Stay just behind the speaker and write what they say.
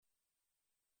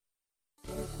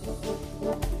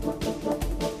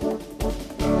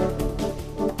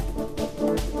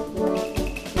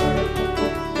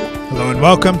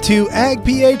Welcome to Ag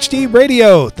PhD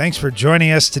Radio. Thanks for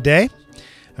joining us today.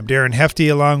 I'm Darren Hefty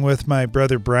along with my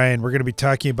brother Brian. We're going to be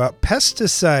talking about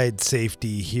pesticide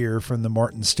safety here from the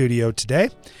Morton studio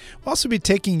today. We'll also be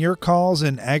taking your calls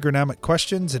and agronomic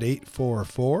questions at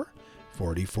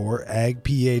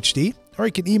 844-44-AG-PhD, or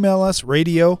you can email us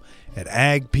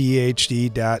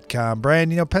radio@agphd.com. Brian,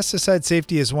 pesticide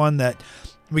safety is one that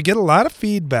we get a lot of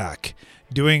feedback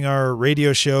doing our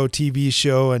radio show, TV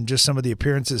show, and just some of the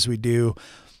appearances we do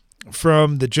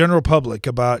from the general public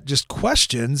about just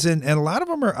questions. And a lot of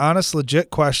them are honest, legit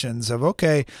questions of,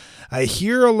 okay, I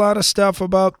hear a lot of stuff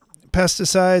about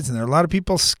pesticides and there are a lot of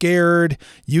people scared.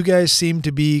 You guys seem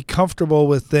to be comfortable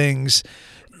with things.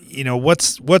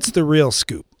 What's the real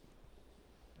scoop?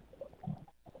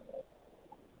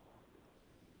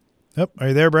 Yep. Are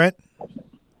you there, Brent?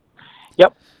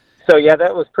 Yep. So, yeah,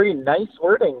 that was pretty nice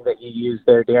wording that you used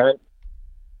there, Darren.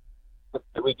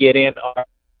 We get in our...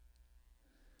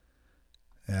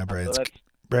 Yeah,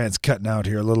 Brian's cutting out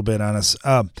here a little bit on us.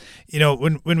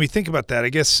 When we think about that, I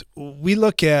guess we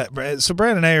look at, so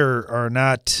Brian and I are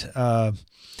not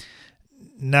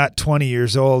 20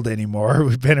 years old anymore.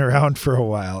 We've been around for a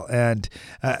while. And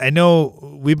I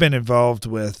know we've been involved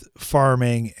with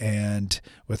farming and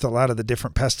with a lot of the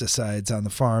different pesticides on the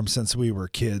farm since we were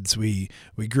kids. We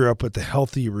grew up with a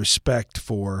healthy respect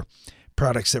for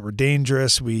products that were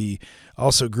dangerous. We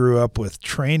also grew up with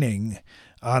training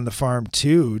on the farm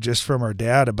too, just from our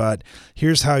dad about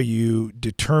here's how you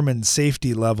determine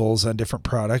safety levels on different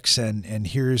products, and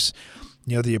here's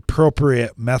the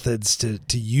appropriate methods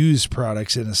to use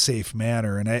products in a safe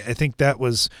manner. And I think that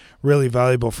was really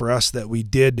valuable for us, that we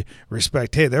did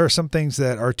respect, hey, there are some things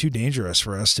that are too dangerous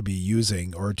for us to be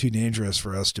using or too dangerous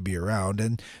for us to be around.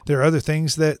 And there are other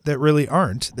things that really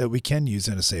aren't, that we can use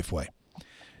in a safe way.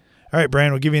 All right,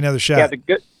 Brian, we'll give you another shot.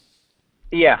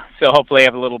 Yeah, so hopefully I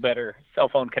have a little better cell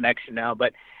phone connection now.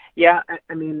 But, yeah,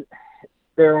 I mean,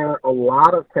 there are a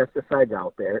lot of pesticides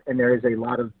out there, and there is a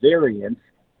lot of variance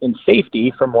in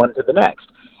safety from one to the next.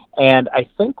 And I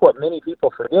think what many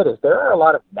people forget is there are a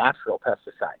lot of natural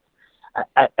pesticides.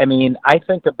 I mean, I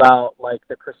think about, like,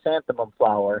 the chrysanthemum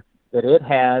flower, that it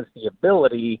has the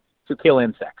ability to kill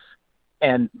insects.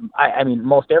 And, I mean,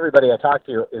 most everybody I talk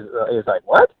to is like,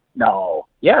 what? No.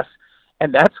 Yes.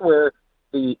 And that's where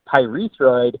the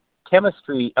pyrethroid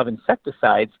chemistry of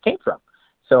insecticides came from.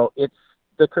 So it's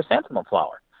the chrysanthemum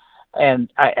flower.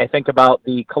 And I think about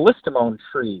the callistemon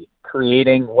tree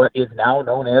creating what is now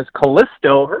known as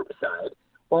Callisto herbicide.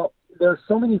 Well, there's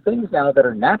so many things now that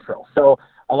are natural. So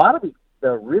a lot of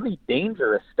the really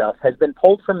dangerous stuff has been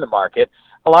pulled from the market.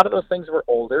 A lot of those things were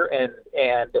older, and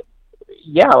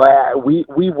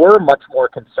we were much more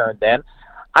concerned then.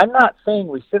 I'm not saying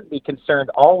we shouldn't be concerned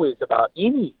always about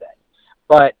anything,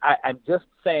 but I'm just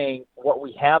saying what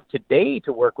we have today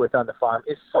to work with on the farm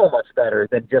is so much better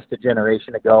than just a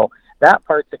generation ago. That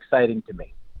part's exciting to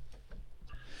me.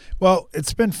 Well,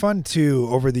 it's been fun, too,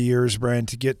 over the years, Brian,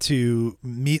 to get to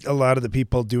meet a lot of the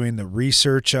people doing the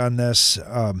research on this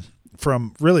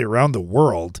from really around the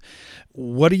world.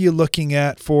 What are you looking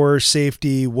at for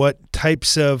safety? What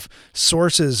types of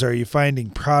sources are you finding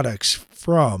products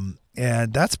from?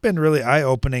 And that's been really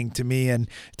eye-opening to me, and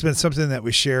it's been something that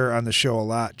we share on the show a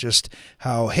lot, just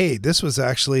how, hey, this was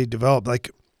actually developed.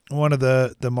 Like one of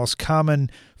the most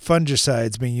common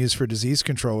fungicides being used for disease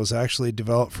control was actually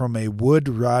developed from a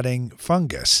wood-rotting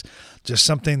fungus, just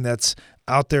something that's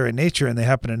out there in nature, and they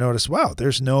happen to notice, wow,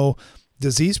 there's no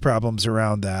disease problems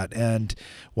around that, and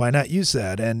why not use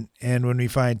that? And when we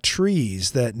find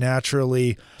trees that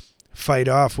naturally fight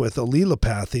off with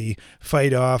allelopathy,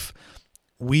 fight off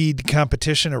weed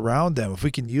competition around them, if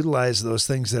we can utilize those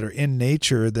things that are in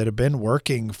nature that have been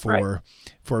working for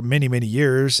many, many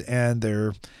years, and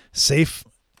they're safe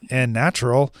and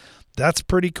natural, that's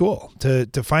pretty cool to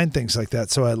find things like that.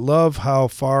 So I love how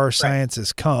far science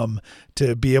has come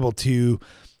to be able to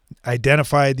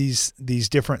identify these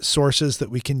different sources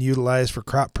that we can utilize for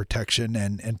crop protection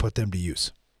and put them to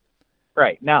use.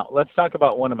 Right. Now, let's talk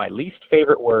about one of my least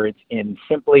favorite words in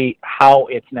simply how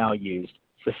it's now used,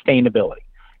 sustainability.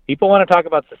 People want to talk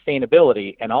about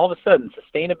sustainability, and all of a sudden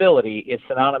sustainability is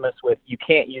synonymous with you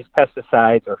can't use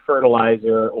pesticides or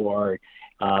fertilizer or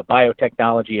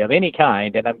biotechnology of any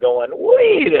kind. And I'm going,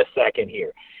 wait a second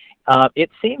here.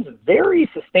 It seems very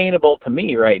sustainable to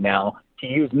me right now to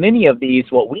use many of these,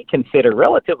 what we consider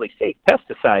relatively safe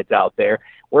pesticides out there.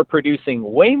 We're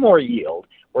producing way more yield.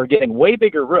 We're getting way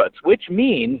bigger roots, which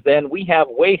means then we have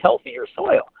way healthier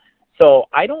soil. So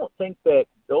I don't think that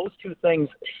those two things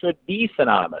should be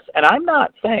synonymous. And I'm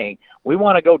not saying we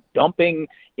want to go dumping,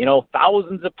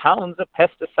 thousands of pounds of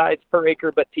pesticides per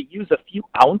acre, but to use a few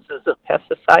ounces of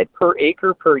pesticide per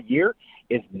acre per year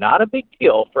is not a big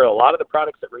deal for a lot of the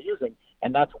products that we're using.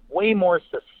 And that's way more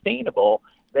sustainable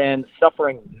than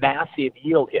suffering massive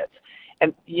yield hits.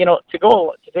 And,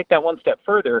 to take that one step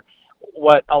further,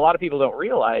 what a lot of people don't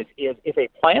realize is if a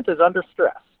plant is under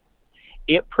stress,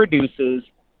 it produces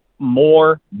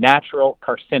more natural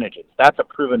carcinogens. That's a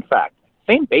proven fact.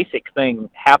 Same basic thing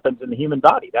happens in the human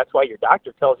body. That's why your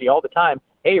doctor tells you all the time,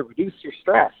 hey, reduce your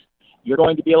stress. You're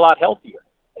going to be a lot healthier.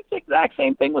 It's the exact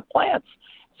same thing with plants.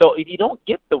 So if you don't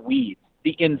get the weeds,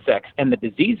 the insects, and the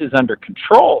diseases under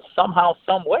control somehow,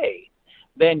 some way,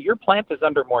 then your plant is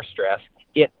under more stress.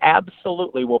 It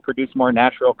absolutely will produce more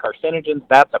natural carcinogens.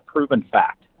 That's a proven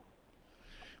fact.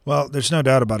 Well, there's no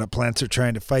doubt about it. Plants are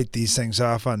trying to fight these things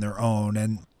off on their own,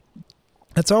 and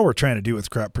that's all we're trying to do with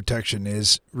crop protection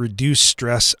is reduce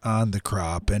stress on the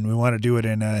crop, and we want to do it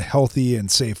in a healthy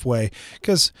and safe way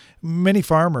because many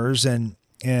farmers, and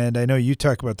I know you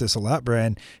talk about this a lot,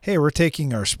 Brian, hey, we're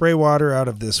taking our spray water out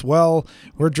of this well,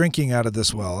 we're drinking out of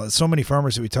this well. So many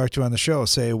farmers that we talk to on the show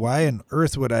say, why on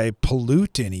earth would I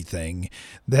pollute anything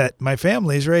that my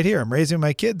family's right here? I'm raising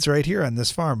my kids right here on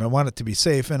this farm. I want it to be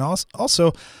safe. And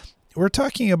also we're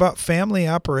talking about family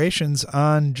operations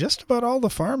on just about all the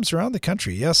farms around the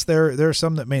country. Yes, there are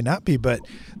some that may not be, but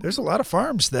there's a lot of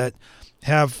farms that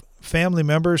have family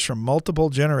members from multiple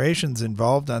generations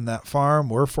involved on that farm.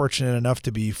 We're fortunate enough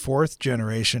to be fourth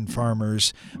generation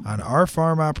farmers on our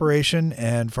farm operation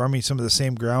and farming some of the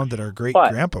same ground that our great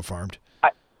grandpa farmed.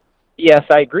 Yes,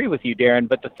 I agree with you, Darren.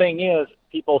 But the thing is,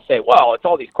 people say, well, it's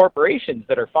all these corporations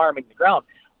that are farming the ground.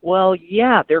 Well,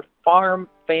 yeah, they're farm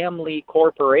family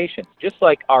corporations. Just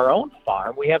like our own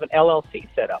farm, we have an LLC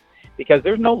set up. Because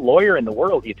there's no lawyer in the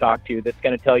world you talk to that's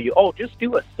going to tell you, oh, just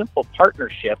do a simple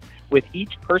partnership with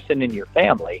each person in your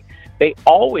family. They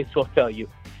always will tell you,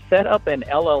 set up an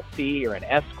LLC or an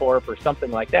S Corp or something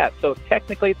like that. So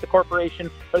technically it's a corporation,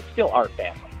 but it's still our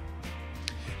family.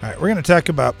 All right, we're going to talk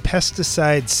about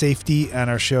pesticide safety on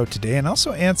our show today and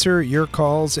also answer your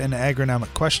calls and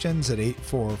agronomic questions at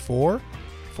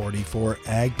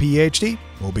 844-44-AG-PhD.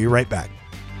 We'll be right back.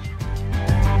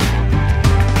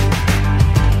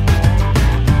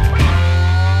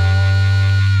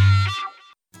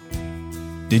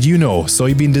 Did you know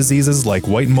soybean diseases like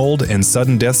white mold and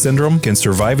sudden death syndrome can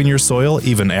survive in your soil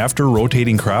even after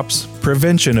rotating crops?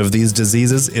 Prevention of these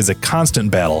diseases is a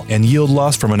constant battle, and yield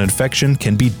loss from an infection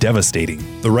can be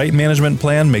devastating. The right management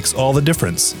plan makes all the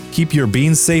difference. Keep your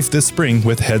beans safe this spring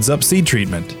with Heads Up seed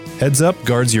treatment. Heads Up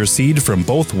guards your seed from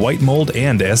both white mold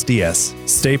and SDS.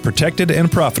 Stay protected and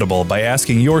profitable by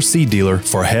asking your seed dealer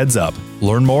for Heads Up.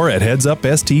 Learn more at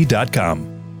headsupst.com.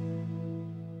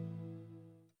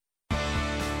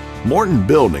 Morton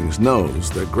Buildings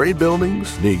knows that great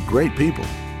buildings need great people,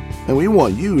 and we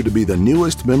want you to be the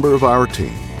newest member of our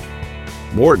team.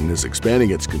 Morton is expanding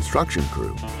its construction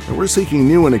crew, and we're seeking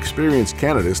new and experienced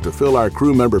candidates to fill our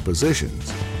crew member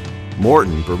positions.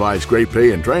 Morton provides great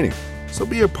pay and training, so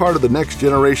be a part of the next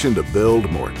generation to build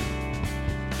Morton.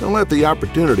 Don't let the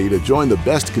opportunity to join the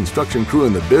best construction crew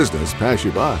in the business pass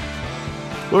you by.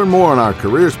 Learn more on our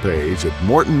careers page at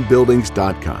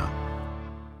mortonbuildings.com.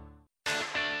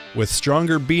 With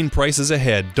stronger bean prices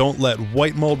ahead, don't let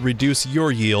white mold reduce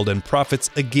your yield and profits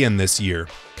again this year.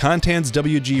 Contans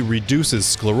WG reduces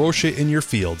sclerotia in your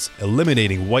fields,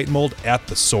 eliminating white mold at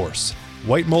the source.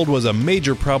 White mold was a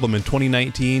major problem in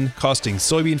 2019, costing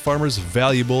soybean farmers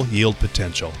valuable yield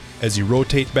potential. As you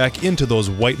rotate back into those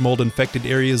white mold infected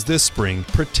areas this spring,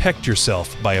 protect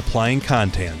yourself by applying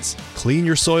Contans. Clean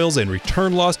your soils and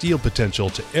return lost yield potential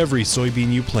to every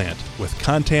soybean you plant with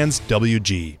Contans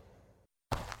WG.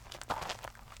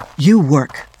 You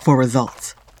work for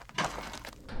results.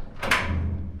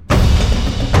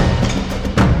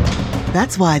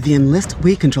 That's why the Enlist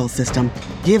Weed Control System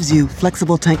gives you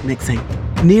flexible tank mixing,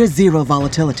 near zero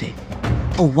volatility,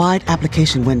 a wide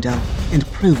application window, and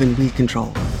proven weed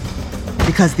control.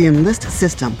 Because the Enlist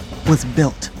system was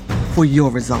built for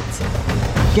your results.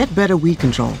 Get better weed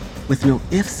control with no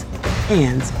ifs,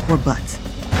 ands, or buts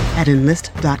at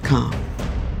Enlist.com.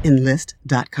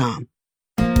 Enlist.com.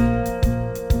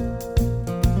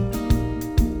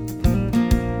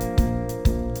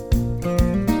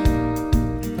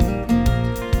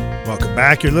 Welcome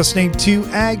back. You're listening to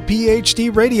Ag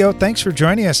PhD Radio. Thanks for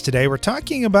joining us today. We're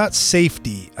talking about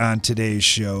safety on today's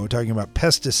show, talking about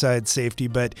pesticide safety.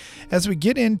 But as we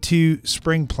get into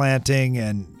spring planting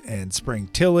and spring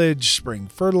tillage, spring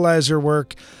fertilizer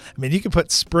work, I mean, you can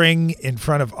put spring in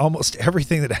front of almost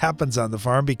everything that happens on the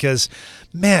farm because,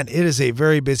 man, it is a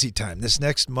very busy time. This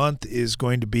next month is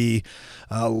going to be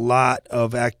a lot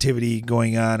of activity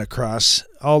going on across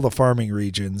all the farming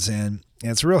regions. And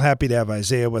it's real happy to have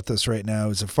Isaiah with us right now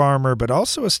as a farmer, but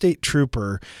also a state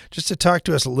trooper, just to talk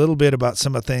to us a little bit about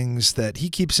some of the things that he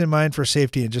keeps in mind for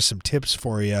safety and just some tips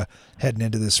for you heading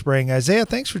into the spring. Isaiah,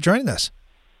 thanks for joining us.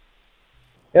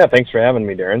 Yeah, thanks for having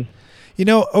me, Darren. You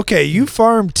know, okay, you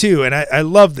farm too, and I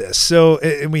love this. So,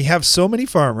 and we have so many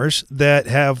farmers that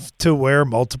have to wear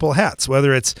multiple hats,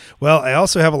 whether it's, well, I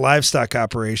also have a livestock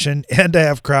operation and I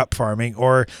have crop farming,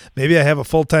 or maybe I have a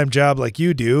full-time job like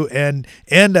you do, and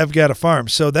I've got a farm.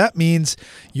 So that means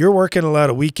you're working a lot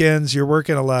of weekends, you're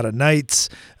working a lot of nights,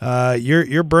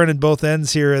 you're burning both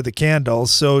ends here of the candle.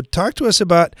 So talk to us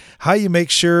about how you make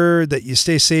sure that you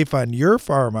stay safe on your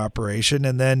farm operation,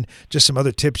 and then just some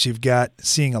other tips you've got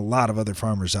seeing a lot of other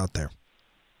farmers out there.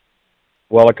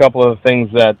 Well, a couple of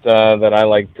things that I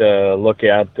like to look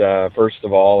at, first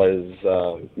of all, is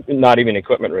not even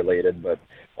equipment related, but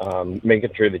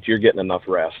making sure that you're getting enough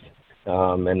rest.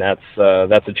 And that's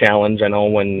a challenge. I know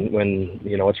when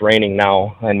it's raining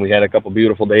now, and we had a couple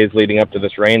beautiful days leading up to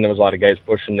this rain, there was a lot of guys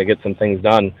pushing to get some things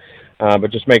done.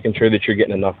 But just making sure that you're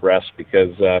getting enough rest,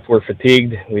 because if we're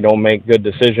fatigued, we don't make good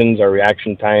decisions. Our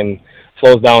reaction time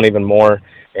slows down even more.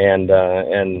 And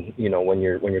you know, when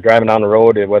you're driving on the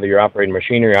road, whether you're operating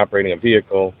machinery, operating a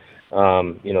vehicle,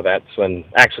 that's when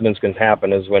accidents can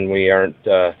happen, is when we aren't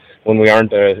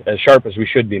as sharp as we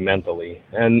should be mentally.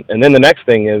 And then the next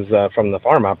thing is from the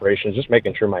farm operations, just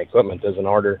making sure my equipment is in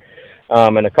order.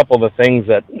 And a couple of the things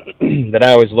that that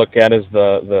I always look at is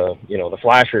the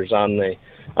flashers on the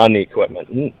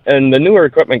equipment. And the newer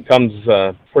equipment comes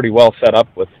pretty well set up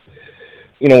with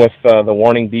the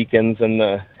warning beacons and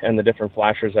the different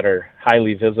flashers that are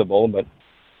highly visible. But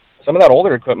some of that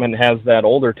older equipment has that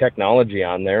older technology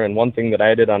on there. And one thing that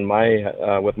I did on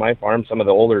with my farm, some of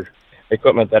the older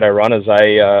equipment that I run, is I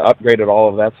upgraded all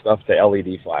of that stuff to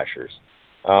LED flashers.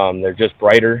 They're just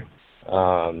brighter,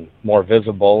 more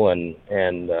visible, and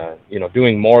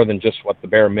doing more than just what the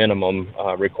bare minimum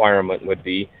requirement would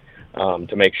be.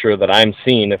 To make sure that I'm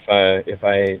seen if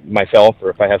I myself, or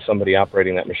if I have somebody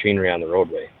operating that machinery on the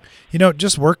roadway. You know,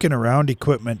 just working around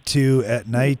equipment too at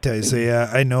night, Isaiah,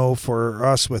 I know for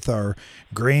us with our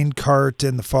grain cart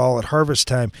in the fall at harvest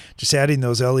time, just adding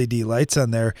those LED lights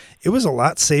on there, it was a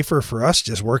lot safer for us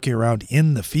just working around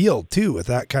in the field too with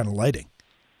that kind of lighting.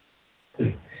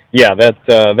 Yeah,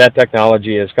 that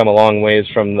technology has come a long ways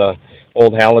from the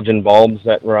old halogen bulbs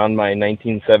that were on my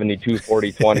 1972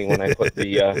 4020 when I put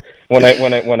the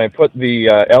when I put the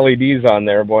LEDs on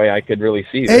there. Boy, I could really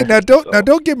see. Hey, now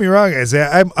don't get me wrong, Isaiah.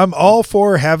 I'm all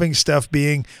for having stuff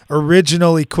being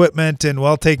original equipment and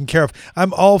well taken care of.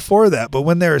 I'm all for that. But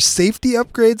when there are safety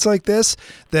upgrades like this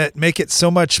that make it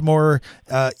so much more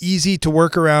easy to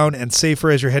work around and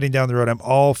safer as you're heading down the road, I'm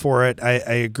all for it. I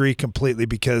agree completely,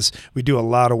 because we do a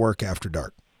lot of work after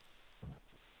dark.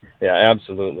 Yeah,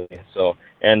 absolutely. So,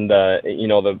 and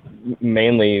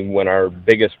mainly when our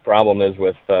biggest problem is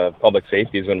with public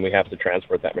safety is when we have to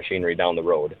transport that machinery down the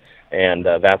road, and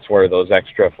that's where those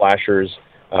extra flashers,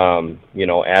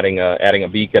 adding a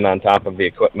beacon on top of the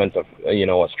equipment, of a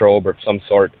strobe or some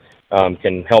sort,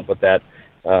 can help with that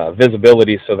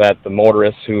visibility, so that the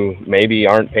motorists who maybe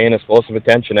aren't paying as close of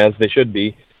attention as they should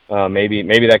be,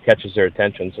 maybe that catches their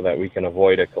attention, so that we can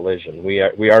avoid a collision. We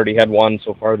already had one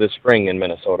so far this spring in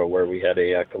Minnesota, where we had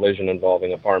a collision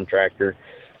involving a farm tractor,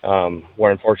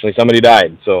 where unfortunately somebody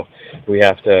died. So we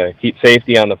have to keep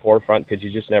safety on the forefront, because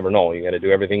you just never know. You got to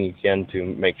do everything you can to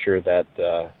make sure that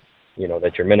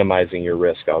that you're minimizing your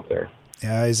risk out there.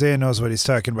 Yeah, Isaiah knows what he's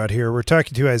talking about here. We're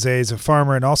talking to Isaiah. He's a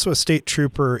farmer and also a state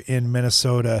trooper in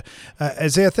Minnesota.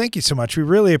 Isaiah, thank you so much. We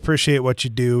really appreciate what you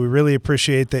do. We really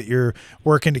appreciate that you're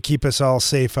working to keep us all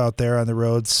safe out there on the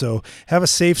roads. So have a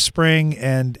safe spring,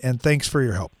 and thanks for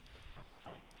your help.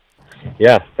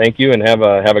 Yeah, thank you, and have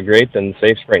a great and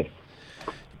safe spring.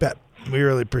 Bet. We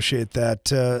really appreciate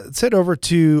that. Let's head over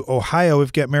to Ohio.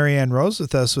 We've got Marianne Rose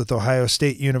with us with Ohio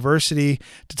State University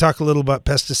to talk a little about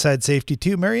pesticide safety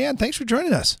too. Marianne, thanks for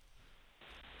joining us.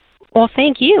 Well,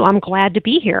 thank you. I'm glad to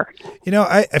be here. You know,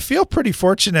 I feel pretty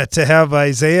fortunate to have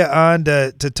Isaiah on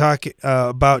to talk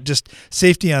about just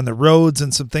safety on the roads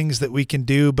and some things that we can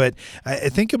do. But I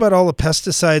think about all the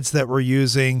pesticides that we're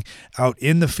using out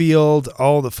in the field,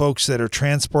 all the folks that are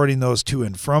transporting those to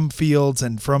and from fields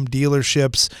and from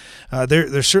dealerships.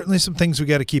 There's certainly some things we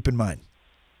got to keep in mind.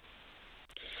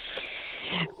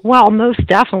 Well, most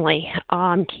definitely.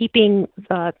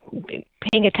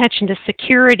 Paying attention to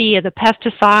security of the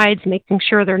pesticides, making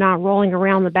sure they're not rolling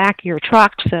around the back of your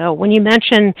truck. So when you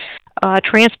mention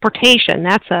transportation,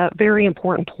 that's a very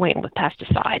important point with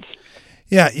pesticides.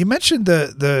 Yeah, you mentioned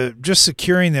the just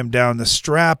securing them down, the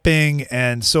strapping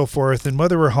and so forth, and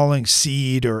whether we're hauling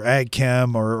seed or ag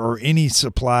chem or any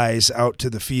supplies out to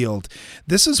the field.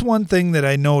 This is one thing that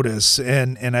I notice,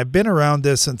 and I've been around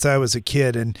this since I was a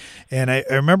kid, and I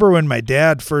remember when my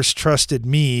dad first trusted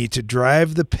me to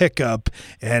drive the pickup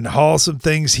and haul some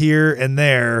things here and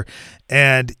there,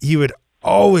 and he would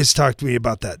always talk to me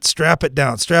about that. Strap it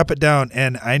down.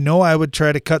 And I know I would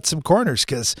try to cut some corners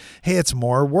because, hey, it's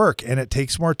more work and it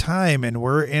takes more time and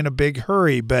we're in a big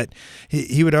hurry. But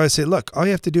he would always say, look, all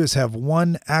you have to do is have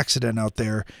one accident out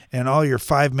there and all your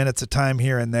 5 minutes of time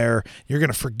here and there, you're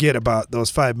going to forget about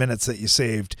those 5 minutes that you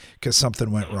saved because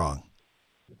something went wrong.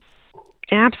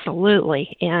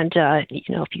 Absolutely. And,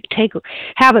 if you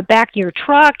have it back in your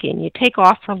truck and you take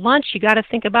off for lunch, you got to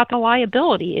think about the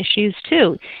liability issues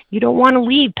too. You don't want to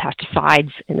leave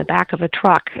pesticides in the back of a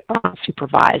truck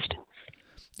unsupervised.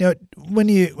 Now, when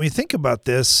you think about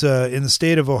this, in the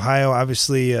state of Ohio,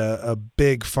 obviously a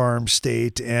big farm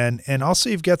state, and also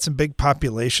you've got some big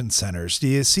population centers. Do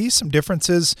you see some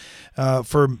differences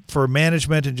for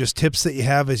management and just tips that you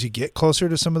have as you get closer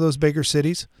to some of those bigger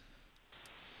cities?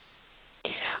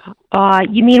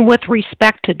 You mean with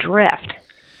respect to drift?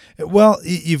 Well,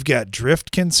 you've got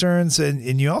drift concerns,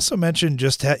 and you also mentioned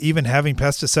just even having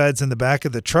pesticides in the back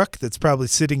of the truck that's probably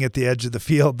sitting at the edge of the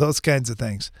field, those kinds of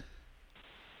things.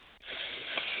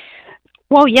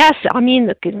 Well, yes. I mean,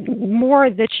 the more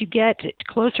that you get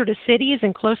closer to cities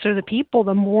and closer to the people,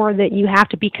 the more that you have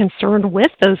to be concerned with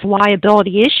those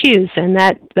liability issues and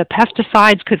that the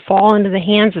pesticides could fall into the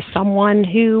hands of someone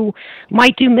who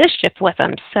might do mischief with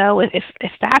them. So if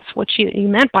that's what you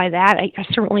meant by that, I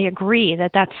certainly agree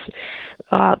that that's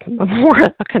more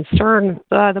a concern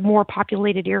the more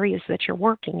populated areas that you're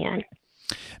working in.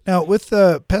 Now, with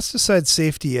the pesticide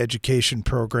safety education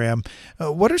program,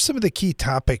 what are some of the key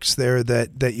topics there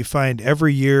that you find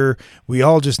every year we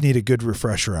all just need a good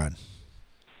refresher on?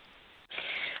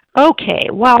 Okay,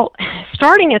 well,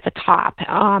 starting at the top,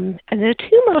 the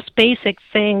two most basic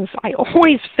things I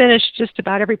always finish just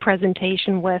about every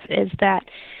presentation with is that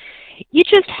you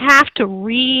just have to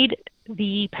read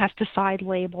the pesticide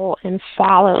label and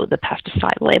follow the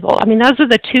pesticide label. I mean, those are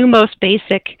the two most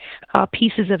basic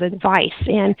pieces of advice.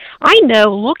 And I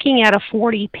know looking at a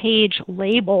 40-page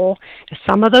label,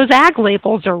 some of those ag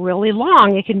labels are really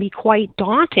long. It can be quite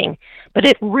daunting. But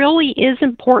it really is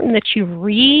important that you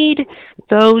read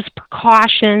those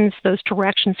precautions, those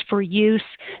directions for use.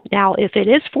 Now, if it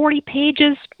is 40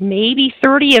 pages, maybe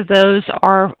 30 of those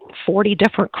are 40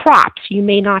 different crops. You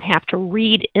may not have to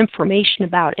read information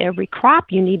about every crop.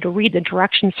 You need to read the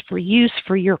directions for use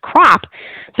for your crop.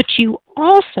 But you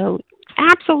also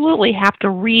absolutely have to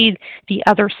read the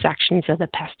other sections of the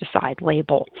pesticide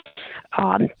label.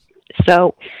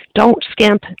 So don't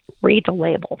skimp, read the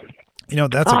label. You know,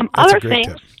 that's a great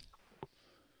tip.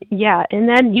 Yeah, and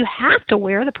then you have to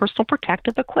wear the personal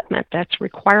protective equipment that's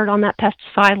required on that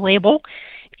pesticide label.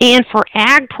 And for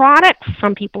ag products,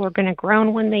 some people are going to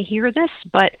groan when they hear this,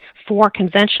 but for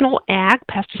conventional ag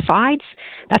pesticides,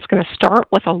 that's going to start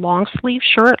with a long sleeve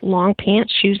shirt, long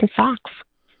pants, shoes, and socks.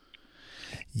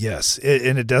 Yes,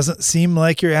 and it doesn't seem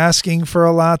like you're asking for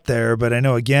a lot there, but I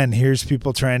know, again, here's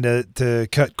people trying to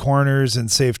cut corners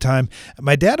and save time.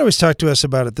 My dad always talked to us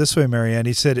about it this way, Marianne.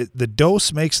 He said the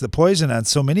dose makes the poison on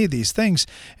so many of these things,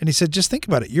 and he said, just think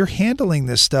about it. You're handling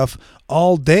this stuff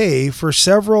all day for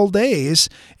several days.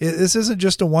 This isn't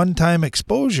just a one-time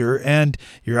exposure, and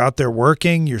you're out there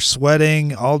working, you're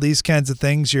sweating, all these kinds of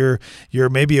things. You're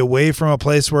maybe away from a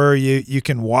place where you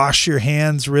can wash your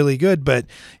hands really good, but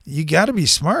you got to be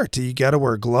smart. You got to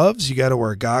wear gloves. You got to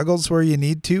wear goggles where you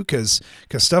need to because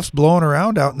stuff's blowing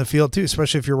around out in the field too,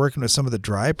 especially if you're working with some of the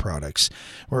dry products.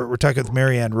 We're talking with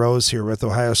Marianne Rose here with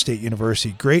Ohio State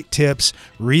University. Great tips.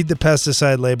 Read the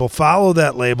pesticide label. Follow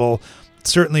that label.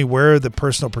 Certainly wear the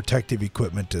personal protective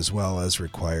equipment as well as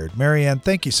required. Marianne,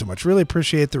 thank you so much. Really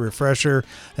appreciate the refresher,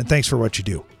 and thanks for what you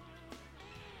do.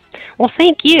 Well,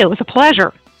 thank you. It was a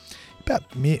pleasure. Yeah,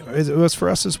 it was for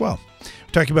us as well.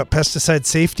 We're talking about pesticide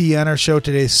safety on our show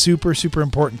today. Super, super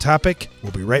important topic.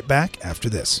 We'll be right back after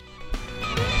this.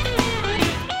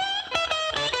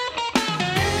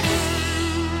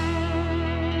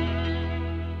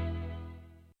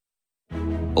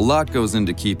 A lot goes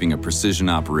into keeping a precision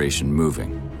operation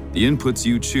moving. The inputs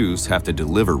you choose have to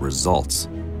deliver results.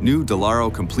 New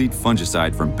Delaro Complete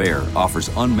Fungicide from Bayer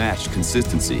offers unmatched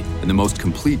consistency and the most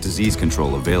complete disease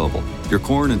control available. Your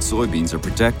corn and soybeans are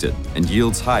protected and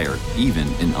yields higher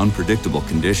even in unpredictable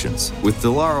conditions. With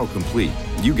Delaro Complete,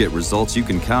 you get results you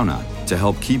can count on to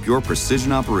help keep your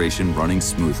precision operation running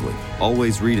smoothly.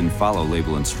 Always read and follow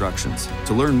label instructions.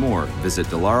 To learn more, visit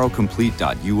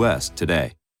delarocomplete.us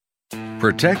today.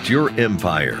 Protect your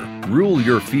empire. Rule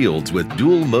your fields with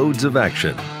dual modes of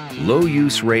action. Low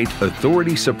use rate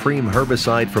Authority Supreme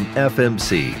herbicide from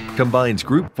FMC combines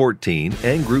Group 14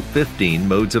 and Group 15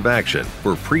 modes of action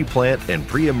for pre-plant and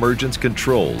pre-emergence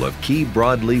control of key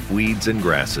broadleaf weeds and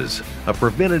grasses. A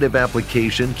preventative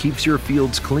application keeps your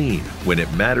fields clean when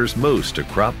it matters most to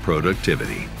crop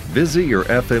productivity. Visit your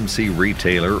FMC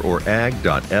retailer or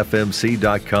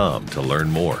ag.fmc.com to learn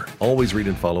more. Always read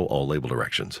and follow all label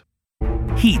directions.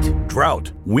 Heat,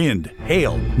 drought, wind,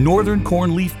 hail, northern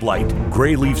corn leaf blight,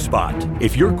 gray leaf spot.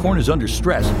 If your corn is under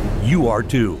stress, you are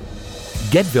too.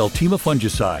 Get Veltima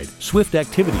fungicide, swift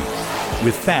activity,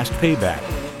 with fast payback,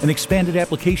 an expanded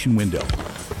application window.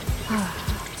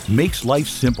 Makes life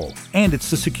simple, and it's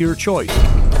the secure choice.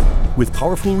 With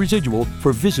powerful residual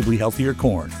for visibly healthier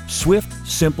corn. Swift,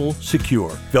 simple,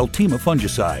 secure. Veltima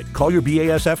fungicide. Call your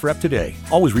BASF rep today.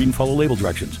 Always read and follow label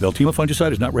directions. Veltima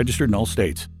fungicide is not registered in all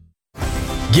states.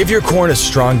 Give your corn a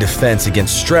strong defense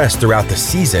against stress throughout the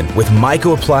season with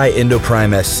MycoApply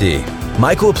Endoprime SC.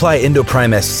 MycoApply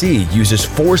Endoprime SC uses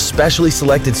 4 specially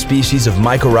selected species of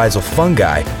mycorrhizal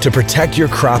fungi to protect your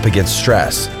crop against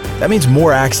stress. That means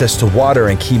more access to water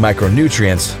and key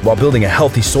micronutrients while building a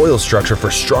healthy soil structure for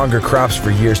stronger crops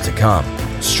for years to come.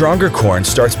 Stronger corn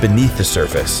starts beneath the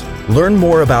surface. Learn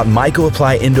more about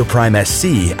MycoApply Endoprime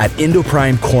SC at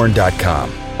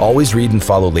endoprimecorn.com. Always read and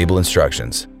follow label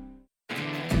instructions.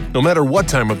 No matter what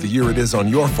time of the year it is on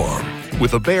your farm,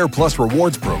 with a Bayer Plus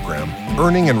Rewards program,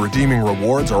 earning and redeeming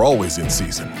rewards are always in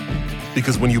season.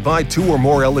 Because when you buy 2 or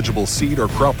more eligible seed or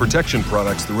crop protection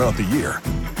products throughout the year,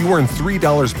 you earn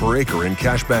 $3 per acre in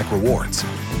cashback rewards.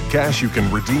 Cash you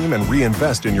can redeem and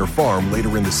reinvest in your farm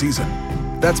later in the season.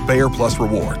 That's Bayer Plus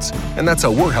Rewards, and that's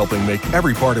how we're helping make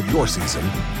every part of your season,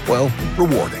 well,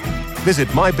 rewarding. Visit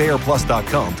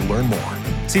mybayerplus.com to learn more.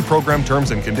 See program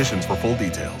terms and conditions for full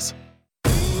details.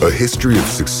 A history of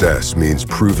success means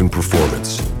proven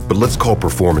performance, but let's call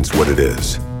performance what it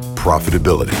is: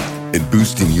 profitability. And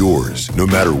boosting yours, no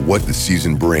matter what the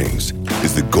season brings,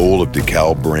 is the goal of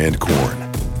DeKalb brand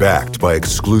corn. Backed by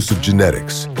exclusive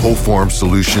genetics, whole farm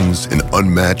solutions, and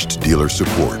unmatched dealer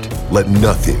support. Let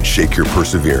nothing shake your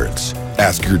perseverance.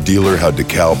 Ask your dealer how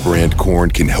DeKalb brand corn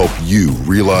can help you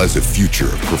realize a future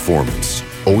of performance.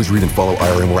 Always read and follow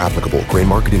IRM where applicable, grain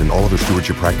marketing and all other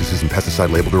stewardship practices and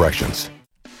pesticide label directions.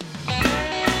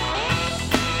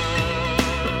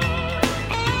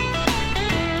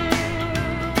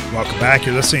 Welcome back.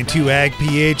 You're listening to Ag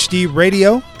PhD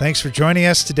Radio. Thanks for joining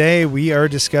us today. We are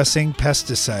discussing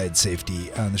pesticide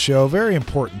safety on the show. Very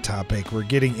important topic. We're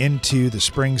getting into the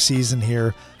spring season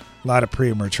here. A lot of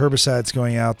pre-emerge herbicides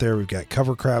going out there. We've got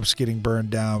cover crops getting burned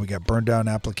down. We got burn down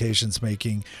applications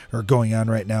going on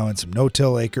right now in some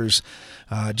no-till acres.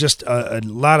 Just a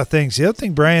lot of things. The other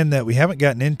thing, Brian, that we haven't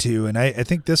gotten into, and I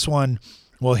think this one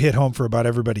will hit home for about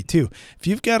everybody too. If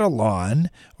you've got a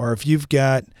lawn or if you've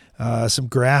got some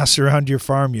grass around your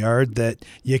farmyard that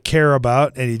you care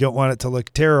about and you don't want it to look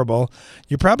terrible,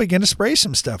 you're probably going to spray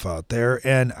some stuff out there.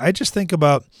 And I just think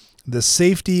about the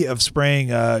safety of spraying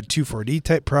a 2,4-D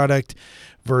type product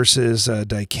versus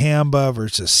dicamba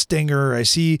versus Stinger. I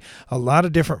see a lot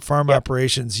of different farm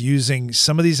operations using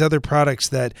some of these other products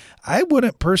that I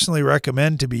wouldn't personally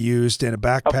recommend to be used in a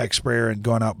backpack sprayer and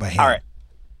going out by hand. All right.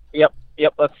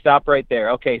 Yep, let's stop right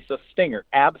there. Okay, so Stinger,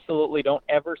 absolutely don't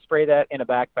ever spray that in a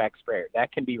backpack sprayer.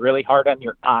 That can be really hard on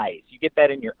your eyes. You get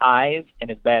that in your eyes, and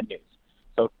it's bad news.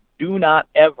 So do not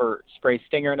ever spray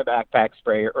Stinger in a backpack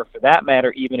sprayer, or for that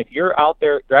matter, even if you're out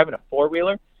there driving a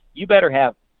four-wheeler, you better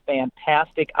have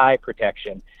fantastic eye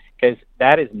protection, because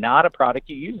that is not a product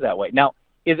you use that way. Now,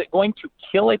 is it going to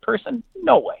kill a person?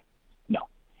 No way. No,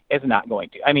 it's not going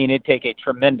to. I mean, it'd take a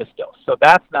tremendous dose. So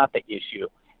that's not the issue.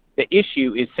 The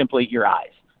issue is simply your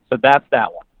eyes. So that's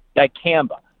that one.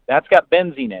 Dicamba, that's got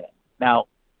benzene in it. Now,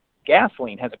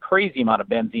 gasoline has a crazy amount of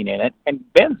benzene in it, and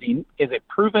benzene is a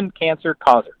proven cancer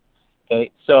causer.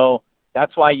 Okay, so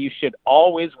That's why you should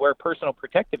always wear personal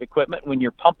protective equipment when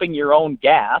you're pumping your own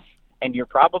gas, and you're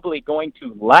probably going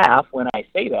to laugh when I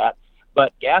say that,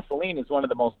 but gasoline is one of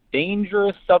the most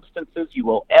dangerous substances you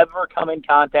will ever come in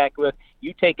contact with.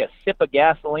 You take a sip of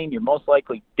gasoline, you're most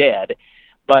likely dead.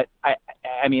 But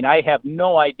I mean, I have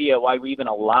no idea why we even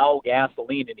allow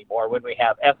gasoline anymore when we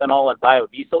have ethanol and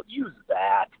biodiesel. Use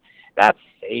that. That's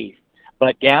safe.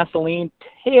 But gasoline,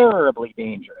 terribly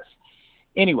dangerous.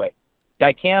 Anyway,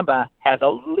 dicamba has a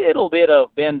little bit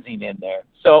of benzene in there.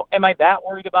 So am I that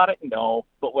worried about it? No.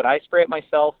 But would I spray it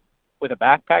myself with a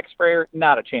backpack sprayer?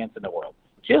 Not a chance in the world.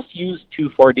 Just use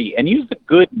 2,4-D, and use the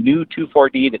good new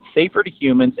 2,4-D that's safer to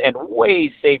humans and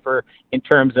way safer in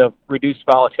terms of reduced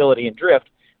volatility and drift.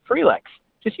 Freelex.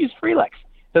 Just use Freelex.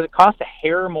 Does it cost a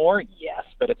hair more? Yes,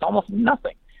 but it's almost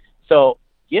nothing. So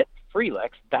get Freelex.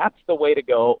 That's the way to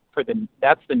go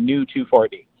that's the new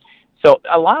 2,4-D. So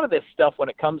a lot of this stuff when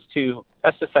it comes to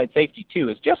pesticide safety too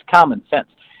is just common sense.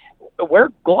 Wear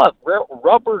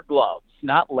rubber gloves,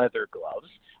 not leather gloves.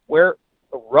 Wear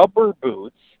rubber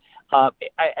boots.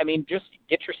 I mean, just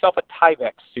get yourself a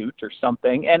Tyvek suit or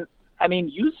something, and I mean,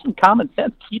 use some common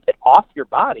sense. Keep it off your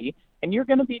body, and you're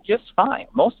going to be just fine.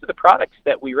 Most of the products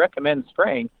that we recommend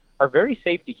spraying are very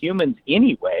safe to humans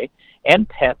anyway, and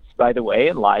pets, by the way,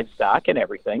 and livestock and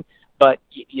everything. But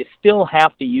you still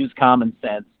have to use common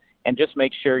sense and just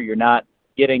make sure you're not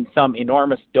getting some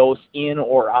enormous dose in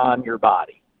or on your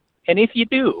body. And if you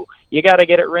do, you got to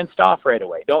get it rinsed off right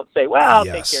away. Don't say, well, I'll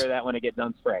take care of that when I get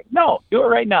done spraying. No, do it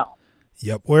right now.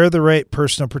 Yep. Wear the right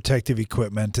personal protective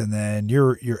equipment, and then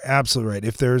you're absolutely right.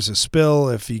 If there's a spill,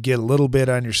 if you get a little bit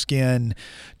on your skin,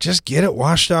 just get it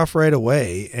washed off right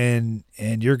away, and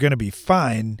you're going to be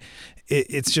fine.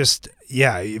 It's just,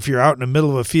 yeah, if you're out in the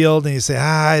middle of a field and you say,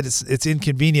 it's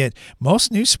inconvenient,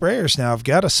 most new sprayers now have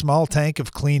got a small tank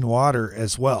of clean water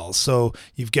as well. So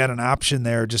you've got an option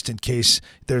there just in case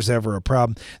there's ever a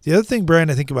problem. The other thing, Brian,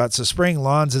 I think about, so spraying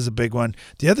lawns is a big one.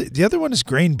 The other one is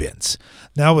grain bins.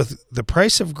 Now with the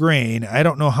price of grain, I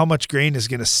don't know how much grain is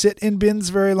going to sit in bins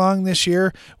very long this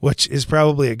year, which is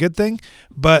probably a good thing.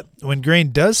 But when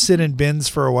grain does sit in bins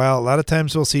for a while, a lot of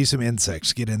times we'll see some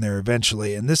insects get in there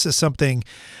eventually. And this is something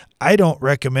I don't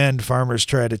recommend farmers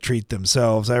try to treat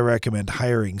themselves. I recommend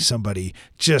hiring somebody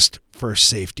just for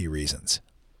safety reasons.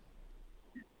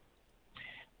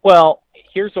 Well,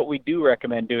 here's what we do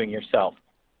recommend doing yourself.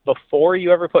 Before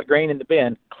you ever put grain in the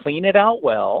bin, clean it out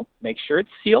well, make sure it's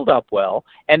sealed up well,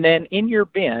 and then in your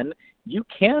bin, you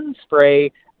can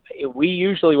spray. We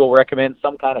usually will recommend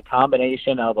some kind of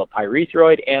combination of a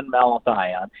pyrethroid and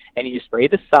malathion, and you spray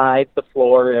the sides, the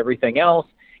floor, everything else.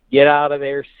 Get out of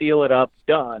there, seal it up,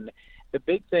 done. The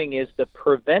big thing is the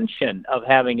prevention of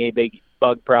having a big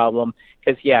bug problem,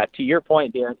 because, yeah, to your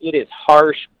point, Darren, it is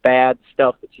harsh, bad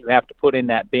stuff that you have to put in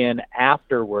that bin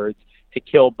afterwards to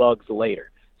kill bugs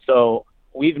later. So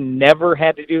we've never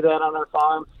had to do that on our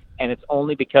farm, and it's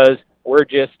only because we're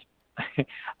just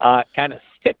kind of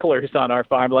sticklers on our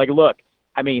farm. Like, look,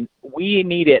 I mean, we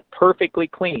need it perfectly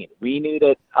clean. We need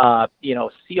it,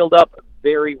 sealed up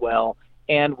very well.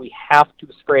 And we have to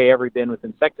spray every bin with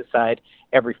insecticide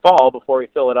every fall before we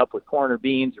fill it up with corn or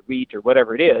beans or wheat or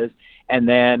whatever it is. And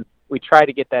then we try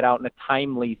to get that out in a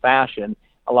timely fashion.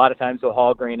 A lot of times we'll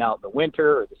haul grain out in the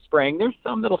winter or the spring. There's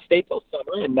some that'll stay till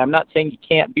summer, and I'm not saying you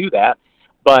can't do that,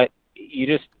 but you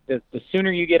just the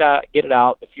sooner you get it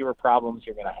out, the fewer problems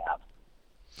you're going to have.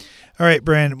 All right,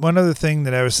 Brian, one other thing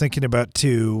that I was thinking about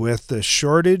too, with the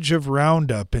shortage of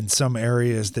Roundup in some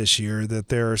areas this year, that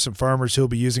there are some farmers who will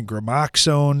be using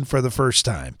Gramoxone for the first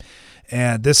time.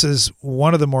 And this is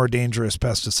one of the more dangerous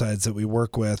pesticides that we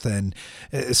work with. And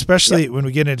especially when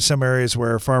we get into some areas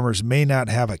where farmers may not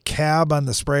have a cab on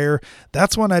the sprayer,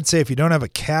 that's one I'd say if you don't have a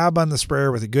cab on the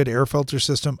sprayer with a good air filter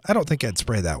system, I don't think I'd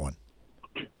spray that one.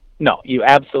 No, you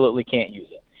absolutely can't use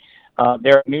it.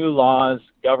 There are new laws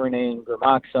governing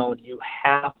Gramoxone. You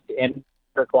have to, and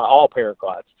all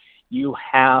paraquats, you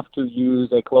have to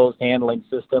use a closed handling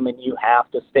system, and you have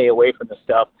to stay away from the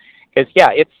stuff. Because, yeah,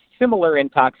 it's similar in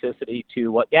toxicity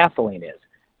to what gasoline is.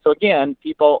 So, again,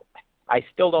 people, I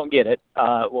still don't get it,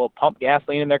 will pump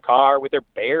gasoline in their car with their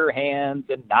bare hands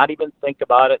and not even think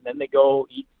about it, and then they go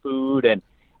eat food. And,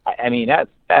 I mean,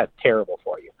 that's terrible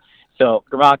for you. So,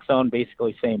 Gramoxone,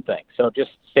 basically same thing. So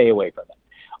just stay away from it.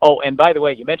 Oh, and by the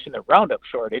way, you mentioned the Roundup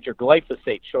shortage or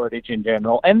glyphosate shortage in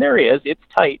general, and there is. It's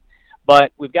tight,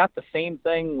 but we've got the same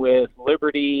thing with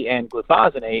Liberty and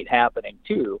glufosinate happening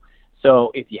too.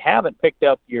 So if you haven't picked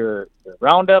up your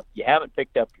Roundup, you haven't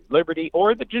picked up your Liberty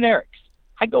or the generics,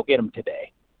 I'd go get them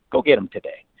today. Go get them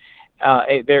today.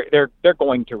 They're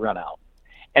going to run out.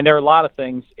 And there are a lot of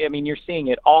things. I mean, you're seeing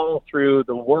it all through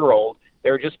the world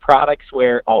There are just products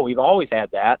where, oh, we've always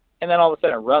had that, and then all of a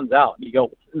sudden it runs out. And you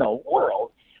go, in the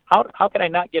world, how can I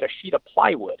not get a sheet of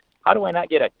plywood? How do I not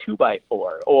get a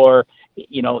 2x4 or,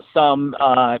 some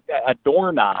a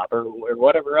doorknob or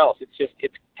whatever else?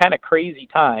 It's kind of crazy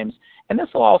times, and this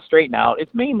will all straighten out.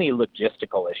 It's mainly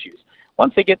logistical issues.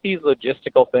 Once they get these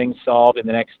logistical things solved in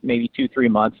the next maybe 2-3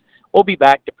 months, we'll be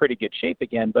back to pretty good shape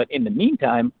again. But in the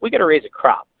meantime, we got to raise a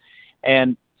crop.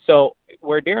 And so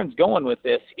where Darren's going with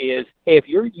this is, hey, if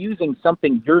you're using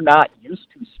something you're not used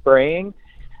to spraying,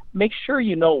 make sure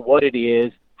you know what it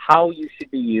is, how you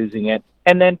should be using it.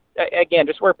 And then, again,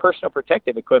 just wear personal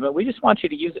protective equipment. We just want you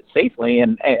to use it safely.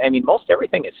 And, I mean, most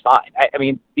everything is fine. I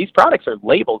mean, these products are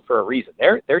labeled for a reason.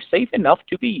 They're safe enough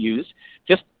to be used,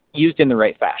 just used in the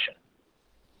right fashion.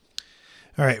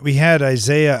 All right, we had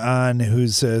Isaiah on,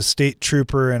 who's a state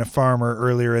trooper and a farmer,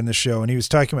 earlier in the show, and he was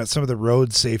talking about some of the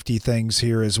road safety things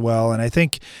here as well. And I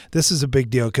think this is a big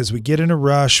deal because we get in a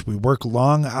rush, we work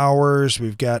long hours,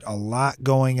 we've got a lot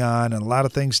going on and a lot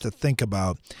of things to think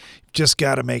about. Just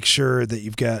got to make sure that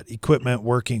you've got equipment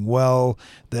working well,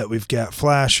 that we've got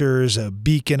flashers, a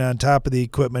beacon on top of the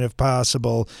equipment if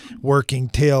possible, working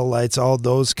tail lights, all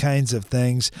those kinds of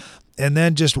things. And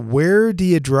then just where do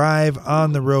you drive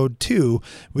on the road to?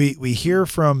 We hear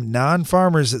from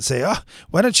non-farmers that say,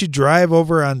 why don't you drive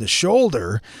over on the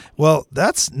shoulder? Well,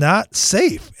 that's not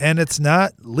safe and it's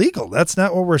not legal. That's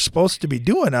not what we're supposed to be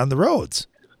doing on the roads.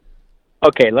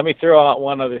 Okay, let me throw out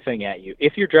one other thing at you.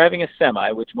 If you're driving a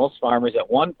semi, which most farmers at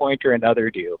one point or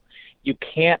another do, you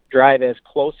can't drive as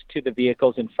close to the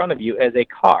vehicles in front of you as a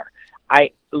car. I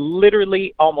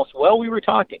literally we were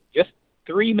talking just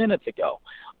 3 minutes ago,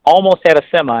 almost had a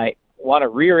semi want to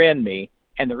rear end me,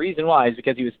 and the reason why is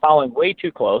because he was following way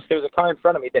too close. There was a car in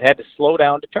front of me that had to slow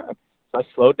down to turn. So I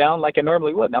slowed down like I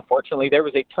normally would. Now, fortunately, there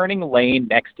was a turning lane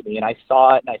next to me, and I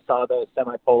saw it, and I saw the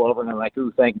semi pull over, and I'm like,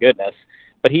 ooh, thank goodness.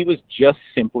 But he was just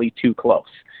simply too close.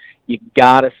 You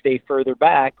got to stay further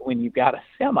back when you've got a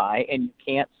semi, and you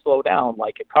can't slow down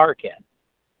like a car can.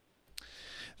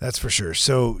 That's for sure.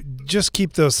 So just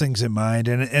keep those things in mind.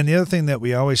 And the other thing that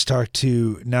we always talk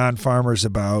to non-farmers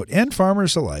about, and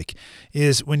farmers alike,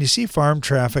 is when you see farm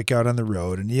traffic out on the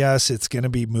road, and yes, it's going to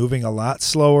be moving a lot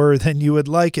slower than you would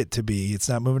like it to be. It's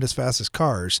not moving as fast as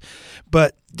cars.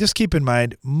 But just keep in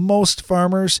mind, most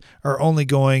farmers are only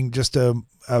going just a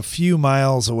few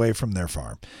miles away from their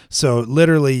farm. So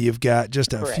literally you've got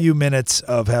just a few minutes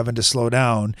of having to slow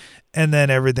down, and then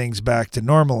everything's back to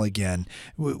normal again.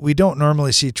 We don't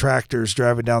normally see tractors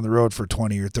driving down the road for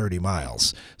 20 or 30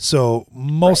 miles. So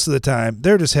most of the time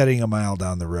they're just heading a mile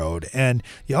down the road. And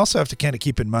you also have to kind of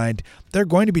keep in mind, they're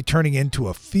going to be turning into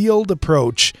a field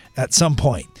approach at some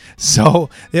point. So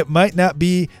it might not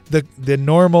be the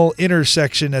normal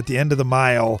intersection at the end of the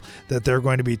mile that they're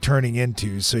going to be turning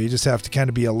into. So you just have to kind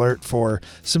of be alert for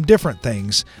some different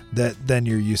things than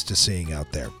you're used to seeing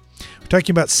out there. We're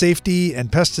talking about safety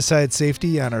and pesticide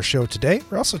safety on our show today.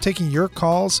 We're also taking your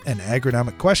calls and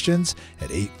agronomic questions at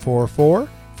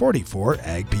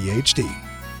 844-44-AG-PHD.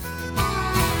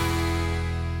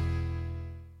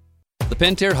 The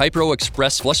Pentair Hypro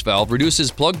Express flush valve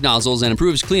reduces plugged nozzles and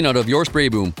improves cleanout of your spray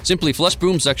boom. Simply flush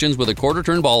boom sections with a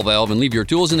quarter-turn ball valve and leave your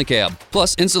tools in the cab.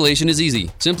 Plus, installation is easy.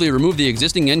 Simply remove the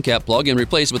existing end cap plug and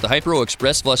replace with the Hypro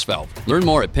Express flush valve. Learn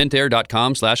more at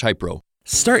pentair.com/hypro.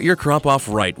 Start your crop off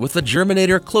right with the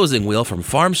Germinator closing wheel from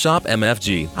Farm Shop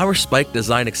MFG. Our spike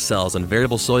design excels in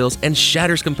variable soils and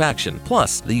shatters compaction.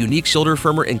 Plus, the unique shoulder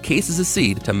firmer encases a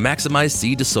seed to maximize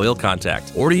seed-to-soil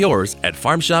contact. Order yours at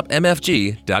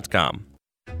farmshopmfg.com.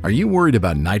 Are you worried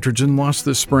about nitrogen loss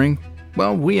this spring?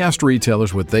 Well, we asked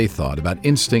retailers what they thought about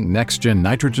Instinct Next-Gen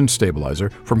Nitrogen Stabilizer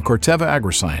from Corteva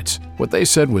Agriscience. What they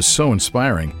said was so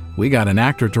inspiring, we got an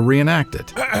actor to reenact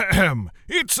it.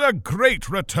 It's a great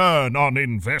return on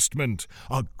investment.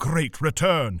 A great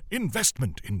return.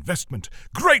 Investment.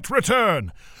 Great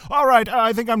return. All right,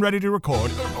 I think I'm ready to record.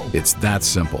 It's that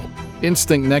simple.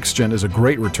 Instinct Next-Gen is a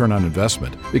great return on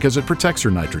investment because it protects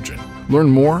your nitrogen. Learn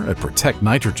more at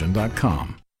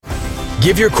protectnitrogen.com.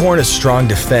 Give your corn a strong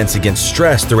defense against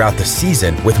stress throughout the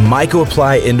season with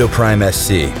MycoApply Endoprime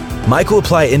SC.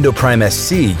 MycoApply Endoprime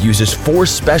SC uses 4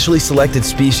 specially selected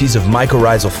species of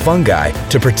mycorrhizal fungi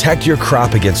to protect your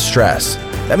crop against stress.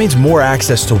 That means more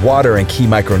access to water and key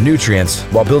micronutrients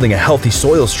while building a healthy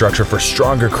soil structure for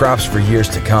stronger crops for years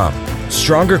to come.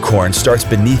 Stronger corn starts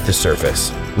beneath the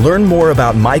surface. Learn more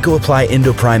about MycoApply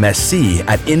Endoprime SC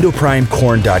at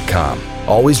endoprimecorn.com.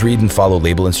 Always read and follow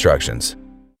label instructions.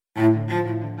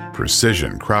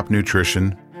 Precision crop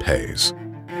nutrition pays.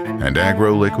 And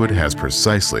AgroLiquid has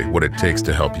precisely what it takes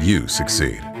to help you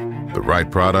succeed. The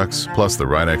right products plus the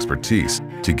right expertise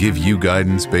to give you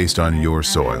guidance based on your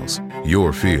soils,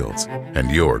 your fields,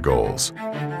 and your goals.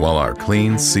 While our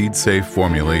clean, seed-safe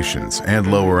formulations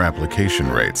and lower application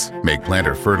rates make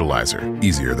planter fertilizer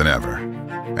easier than ever.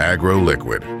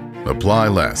 AgroLiquid. Apply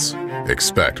less.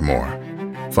 Expect more.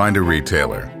 Find a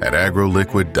retailer at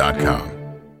agroliquid.com.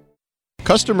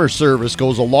 Customer service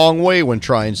goes a long way when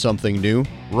trying something new.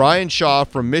 Ryan Shaw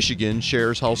from Michigan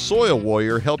shares how Soil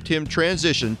Warrior helped him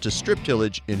transition to strip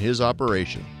tillage in his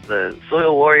operation. The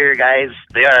Soil Warrior guys,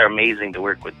 they are amazing to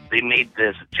work with. They made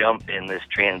this jump in this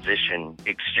transition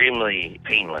extremely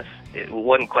painless.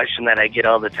 One question that I get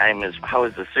all the time is, how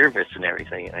is the service and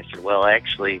everything? And I said, well,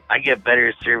 actually, I get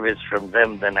better service from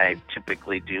them than I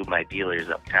typically do my dealers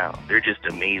uptown. They're just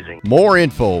amazing. More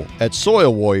info at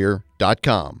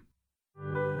soilwarrior.com.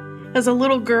 As a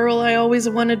little girl, I always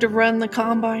wanted to run the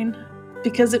combine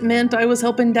because it meant I was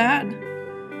helping Dad.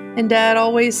 And Dad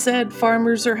always said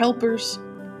farmers are helpers.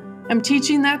 I'm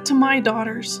teaching that to my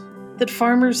daughters, that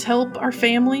farmers help our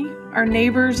family, our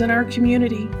neighbors, and our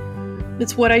community.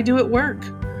 It's what I do at work.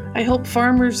 I help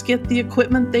farmers get the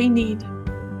equipment they need.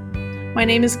 My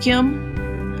name is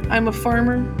Kim. I'm a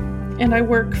farmer, and I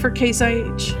work for Case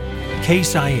IH.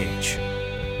 Case IH,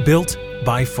 built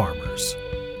by farmers.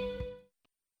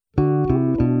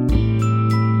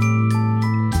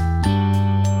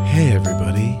 Hey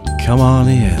everybody, come on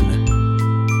in.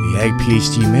 The Ag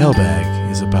PhD mailbag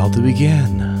is about to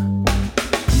begin.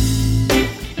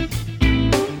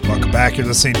 Welcome back. You're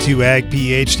listening to Ag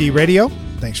PhD Radio.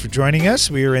 Thanks for joining us.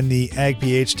 We are in the Ag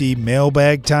PhD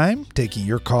mailbag time, taking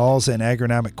your calls and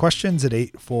agronomic questions at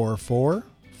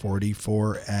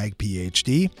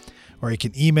 844-44-AG-PhD, or you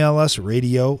can email us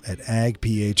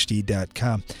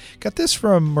radio@agphd.com. Got this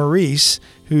from Maurice,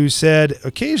 who said,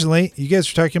 occasionally, you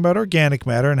guys are talking about organic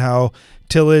matter and how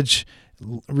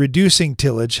reducing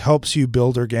tillage helps you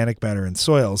build organic matter in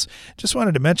soils. Just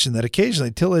wanted to mention that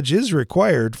occasionally tillage is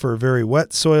required for very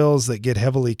wet soils that get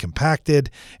heavily compacted,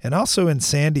 and also in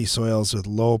sandy soils with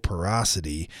low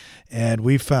porosity. And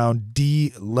we found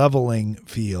de-leveling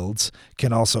fields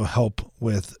can also help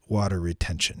with water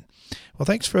retention. Well,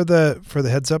 thanks for the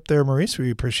heads up there, Maurice.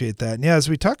 We appreciate that. And yeah, as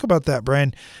we talk about that,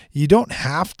 Brian, you don't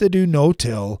have to do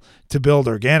no-till to build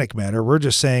organic matter. We're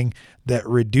just saying that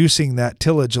reducing that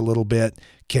tillage a little bit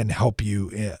can help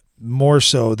you more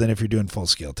so than if you're doing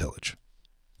full-scale tillage.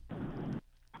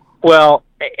 Well,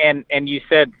 and you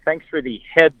said thanks for the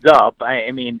heads up. I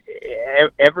mean,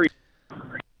 every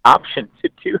option to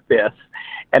do this,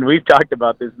 and we've talked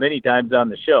about this many times on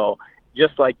the show.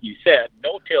 Just like you said,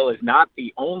 no-till is not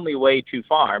the only way to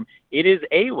farm. It is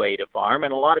a way to farm,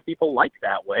 and a lot of people like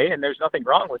that way, and there's nothing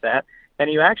wrong with that. And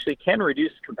you actually can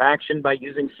reduce compaction by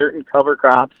using certain cover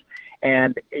crops,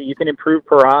 and you can improve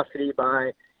porosity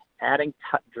by adding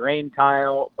drain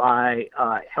tile, by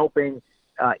helping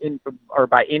by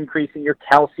increasing your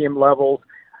calcium levels,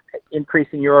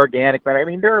 increasing your organic matter. I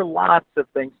mean, there are lots of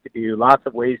things to do, lots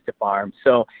of ways to farm.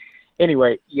 So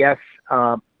anyway, yes,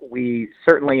 we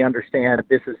certainly understand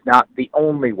this is not the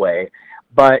only way,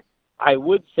 but I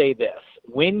would say this.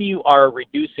 When you are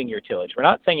reducing your tillage, we're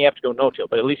not saying you have to go no-till,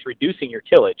 but at least reducing your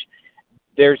tillage,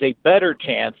 there's a better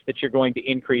chance that you're going to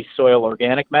increase soil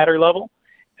organic matter levels.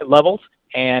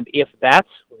 And if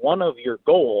that's one of your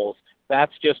goals,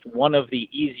 that's just one of the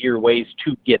easier ways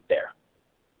to get there.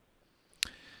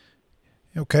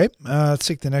 Okay, let's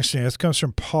take the next one. This comes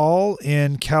from Paul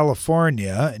in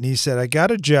California, and he said, I got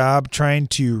a job trying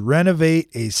to renovate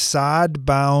a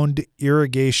sod-bound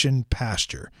irrigation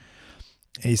pasture.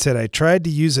 And he said, I tried to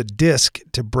use a disc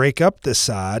to break up the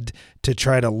sod to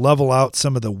try to level out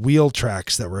some of the wheel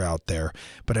tracks that were out there,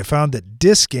 but I found that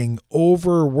disking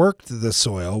overworked the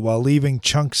soil while leaving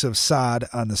chunks of sod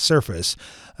on the surface.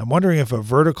 I'm wondering if a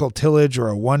vertical tillage or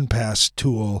a one-pass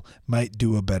tool might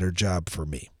do a better job for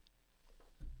me.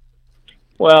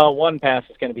 Well, one pass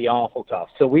is going to be awful tough.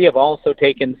 So we have also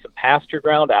taken some pasture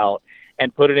ground out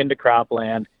and put it into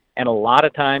cropland. And a lot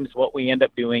of times what we end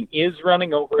up doing is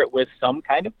running over it with some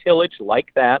kind of tillage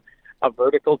like that, a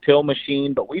vertical till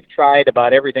machine. But we've tried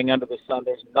about everything under the sun.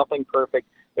 There's nothing perfect.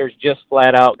 There's just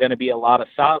flat out going to be a lot of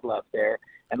sod left there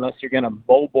unless you're going to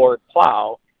moldboard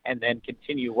plow and then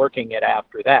continue working it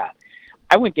after that.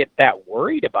 I wouldn't get that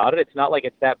worried about it. It's not like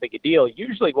it's that big a deal.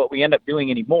 Usually what we end up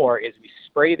doing anymore is we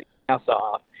spray the grass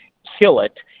off, kill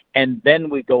it, and then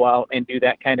we go out and do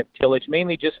that kind of tillage,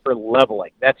 mainly just for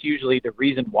leveling. That's usually the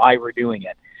reason why we're doing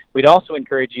it. We'd also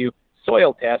encourage you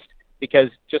soil test because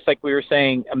just like we were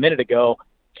saying a minute ago,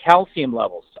 calcium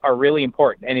levels are really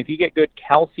important. And if you get good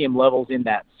calcium levels in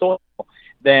that soil,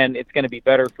 then it's going to be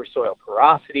better for soil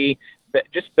porosity,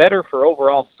 just better for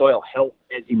overall soil health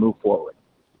as you move forward.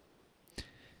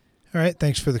 All right,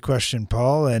 thanks for the question,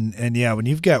 Paul. And yeah, when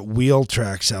you've got wheel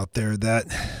tracks out there,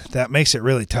 that makes it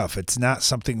really tough. It's not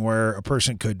something where a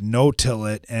person could no-till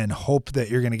it and hope that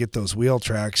you're going to get those wheel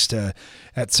tracks to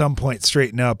at some point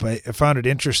straighten up. I found it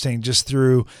interesting just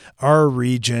through our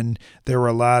region, there were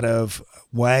a lot of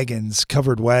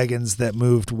covered wagons that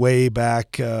moved way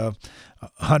back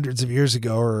hundreds of years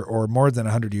ago, or more than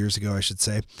 100 years ago, I should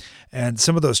say. And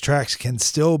some of those tracks can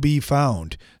still be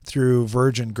found through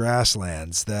virgin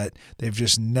grasslands that they've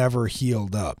just never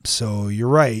healed up. So you're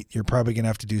right. You're probably going to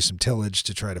have to do some tillage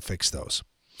to try to fix those.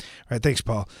 All right. Thanks,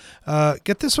 Paul.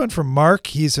 Get this one from Mark.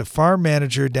 He's a farm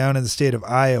manager down in the state of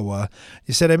Iowa.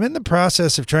 He said, I'm in the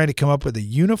process of trying to come up with a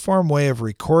uniform way of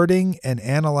recording and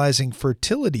analyzing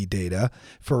fertility data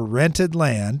for rented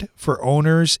land, for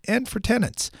owners, and for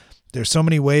tenants. There's so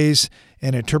many ways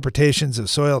and interpretations of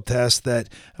soil tests that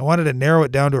I wanted to narrow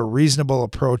it down to a reasonable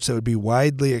approach that would be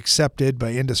widely accepted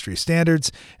by industry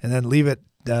standards, and then leave it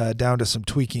down to some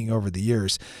tweaking over the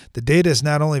years. The data is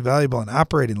not only valuable in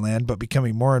operating land, but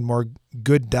becoming more and more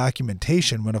good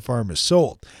documentation when a farm is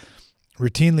sold.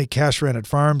 Routinely cash-rented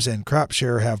farms and crop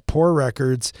share have poor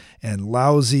records and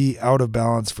lousy,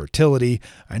 out-of-balance fertility.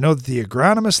 I know that the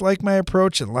agronomists like my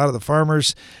approach, and a lot of the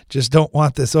farmers just don't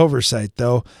want this oversight,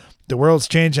 though. The world's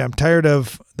changed. I'm tired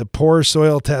of the poor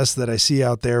soil tests that I see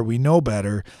out there. We know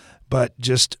better, but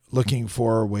just looking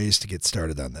for ways to get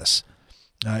started on this.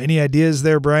 Any ideas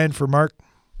there, Brian, for Mark?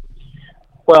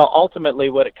 Well, ultimately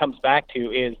what it comes back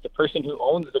to is the person who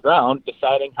owns the ground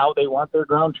deciding how they want their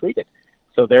ground treated.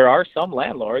 So there are some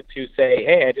landlords who say,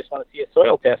 hey, I just want to see a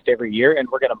soil test every year, and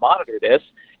we're going to monitor this.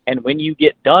 And when you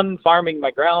get done farming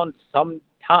my ground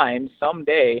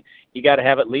someday, you got to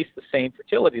have at least the same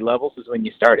fertility levels as when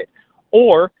you started.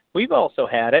 Or we've also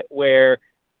had it where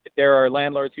there are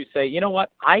landlords who say, you know what,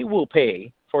 I will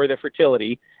pay for the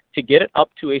fertility to get it up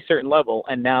to a certain level,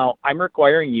 and now I'm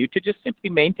requiring you to just simply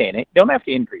maintain it. You don't have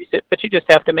to increase it, but you just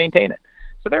have to maintain it.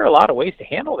 So there are a lot of ways to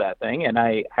handle that thing, and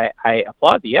I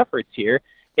applaud the efforts here.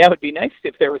 Yeah, it would be nice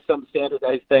if there was some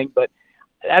standardized thing, but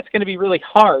that's going to be really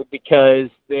hard because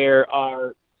there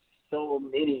are so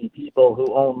many people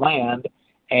who own land,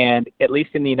 and at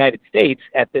least in the United States,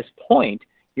 at this point,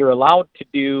 you're allowed to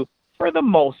do, for the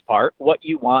most part, what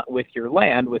you want with your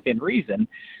land within reason.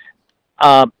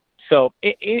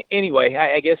 Anyway,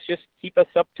 I guess just keep us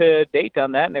up to date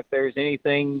on that, and if there's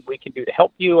anything we can do to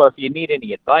help you, or if you need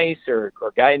any advice or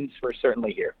guidance, we're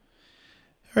certainly here.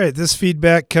 All right, this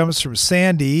feedback comes from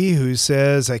Sandy, who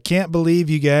says, I can't believe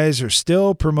you guys are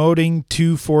still promoting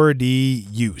 2,4-D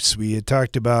use. We had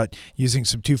talked about using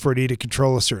some 2,4-D to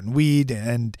control a certain weed,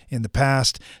 and in the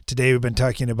past, today we've been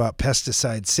talking about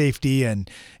pesticide safety,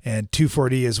 and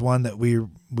 2,4-D is one that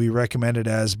we recommended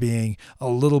as being a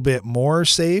little bit more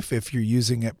safe if you're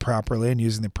using it properly and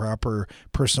using the proper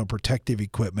personal protective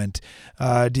equipment.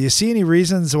 Do you see any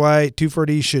reasons why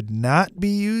 2,4-D should not be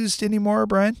used anymore,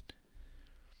 Brian?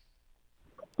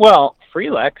 Well,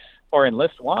 Freelex or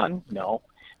Enlist One, no.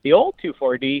 The old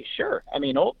 2,4-D, sure. I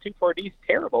mean, old 2,4-D is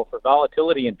terrible for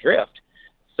volatility and drift.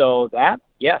 So that,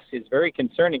 yes, is very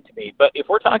concerning to me. But if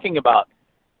we're talking about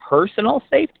personal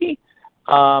safety,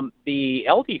 the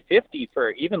LD50 for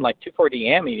even like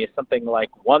 2,4-D amine is something like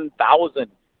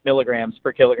 1,000 milligrams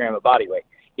per kilogram of body weight.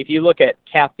 If you look at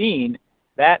caffeine,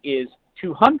 that is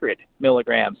 200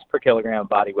 milligrams per kilogram of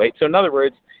body weight. So in other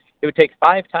words, it would take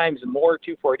 5 times more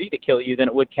 2,4-D to kill you than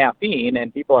it would caffeine,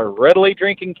 and people are readily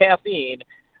drinking caffeine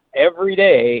every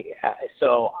day.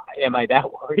 So am I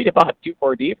that worried about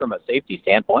 2,4-D from a safety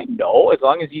standpoint? No. As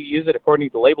long as you use it according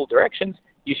to the label directions,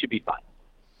 you should be fine.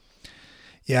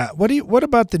 Yeah. What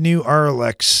about the new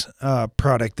RLX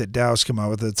product that Dow's come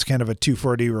out with? It's kind of a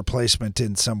 2,4-D replacement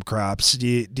in some crops. Do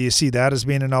you see that as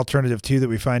being an alternative too, that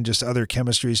we find just other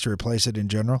chemistries to replace it in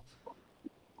general?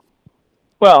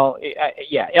 Well,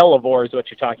 yeah, Elevore is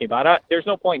what you're talking about. There's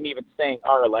no point in even saying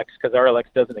RLX because RLX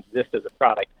doesn't exist as a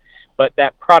product. But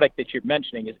that product that you're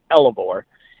mentioning is Elevore,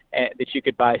 that you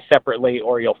could buy separately,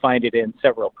 or you'll find it in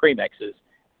several premixes.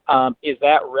 Is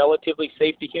that relatively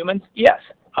safe to humans? Yes.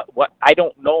 What I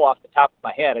don't know off the top of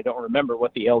my head, I don't remember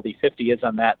what the LD50 is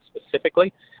on that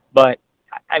specifically. But,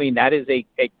 I mean, that is a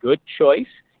good choice.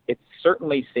 It's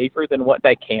certainly safer than what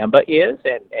dicamba is,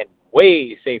 and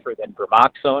way safer than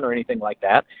Bromoxone or anything like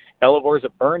that. Elevore is a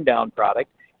burn-down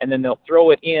product, and then they'll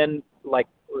throw it in like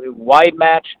Wide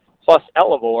Match plus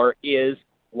Elevore is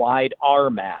Wide R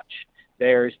Match.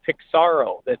 There's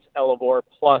Pixaro that's Elevore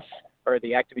plus, or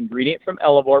the active ingredient from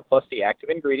Elevore plus the active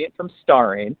ingredient from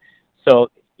Starine. So,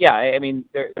 yeah, I mean,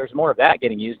 there's more of that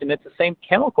getting used, and it's the same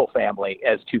chemical family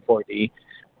as 2,4-D.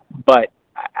 But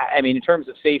I mean, in terms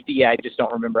of safety, I just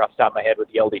don't remember off the top of my head what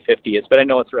the LD50 is, but I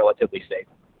know it's relatively safe.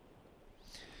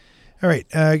 All right.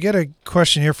 I got a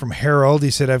question here from Harold.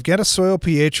 He said, I've got a soil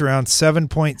pH around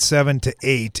 7.7 to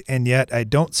 8, and yet I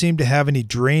don't seem to have any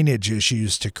drainage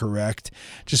issues to correct.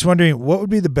 Just wondering, what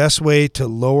would be the best way to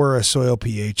lower a soil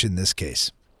pH in this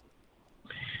case?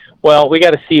 Well, we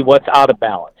got to see what's out of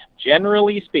balance.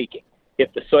 Generally speaking,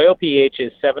 if the soil pH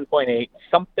is 7.8,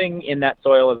 something in that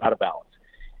soil is out of balance.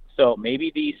 So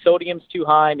maybe the sodium's too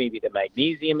high, maybe the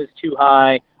magnesium is too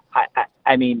high.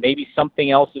 I mean, maybe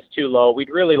something else is too low. We'd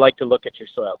really like to look at your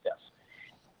soil test.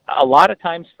 A lot of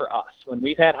times for us, when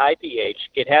we've had high pH,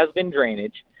 it has been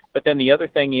drainage, but then the other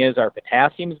thing is our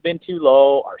potassium's been too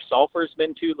low, our sulfur's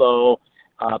been too low,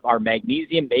 our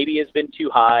magnesium maybe has been too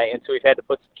high, and so we've had to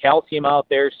put some calcium out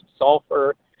there, some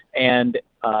sulfur, and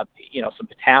some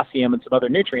potassium and some other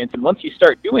nutrients. And once you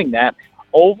start doing that,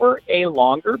 over a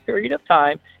longer period of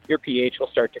time, your pH will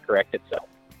start to correct itself.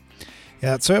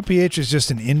 Yeah, soil pH is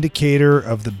just an indicator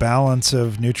of the balance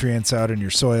of nutrients out in your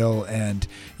soil. And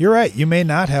you're right, you may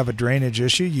not have a drainage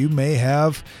issue. You may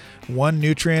have one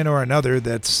nutrient or another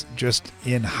that's just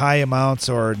in high amounts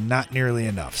or not nearly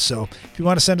enough. So if you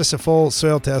want to send us a full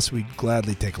soil test, we'd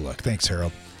gladly take a look. Thanks,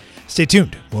 Harold. Stay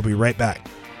tuned. We'll be right back.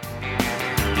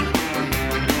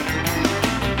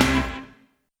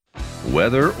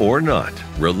 Weather or not,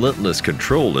 relentless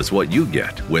control is what you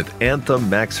get with Anthem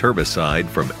Max herbicide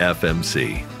from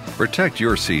FMC. Protect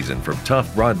your season from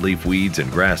tough broadleaf weeds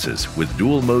and grasses with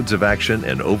dual modes of action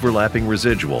and overlapping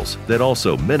residuals that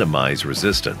also minimize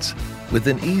resistance. With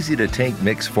an easy-to-take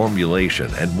mix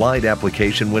formulation and wide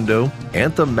application window,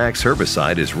 Anthem Max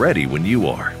herbicide is ready when you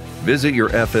are. Visit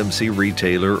your FMC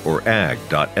retailer or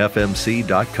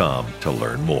ag.fmc.com to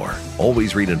learn more.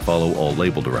 Always read and follow all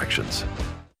label directions.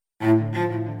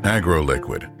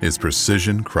 AgroLiquid is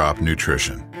precision crop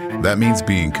nutrition. That means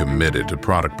being committed to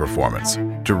product performance,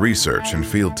 to research and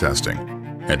field testing,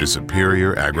 and to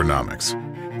superior agronomics.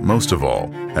 Most of all,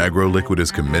 AgroLiquid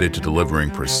is committed to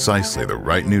delivering precisely the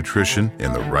right nutrition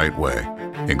in the right way,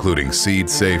 including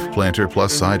seed-safe planter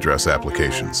plus side dress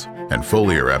applications and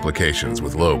foliar applications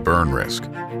with low burn risk.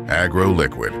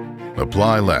 AgroLiquid.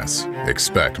 Apply less,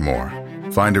 expect more.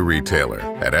 Find a retailer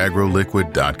at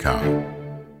agroliquid.com.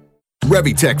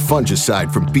 Revitec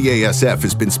fungicide from BASF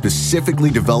has been specifically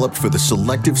developed for the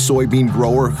selective soybean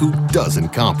grower who doesn't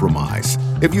compromise.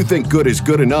 If you think good is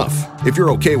good enough, if you're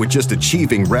okay with just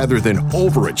achieving rather than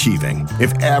overachieving,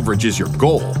 if average is your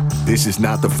goal, this is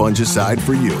not the fungicide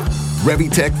for you.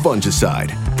 Revitec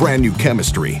fungicide, brand new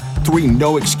chemistry, 3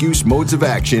 no-excuse modes of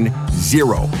action,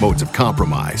 0 modes of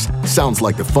compromise. Sounds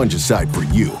like the fungicide for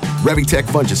you. Revitec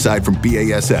fungicide from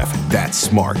BASF. That's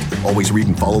smart. Always read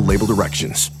and follow label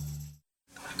directions.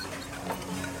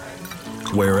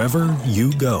 Wherever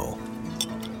you go,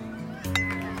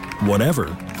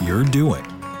 whatever you're doing,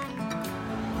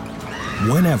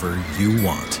 whenever you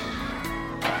want.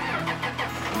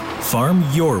 Farm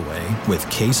your way with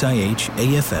Case IH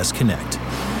AFS Connect.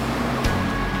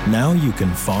 Now you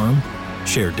can farm,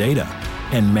 share data,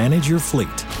 and manage your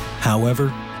fleet however,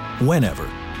 whenever,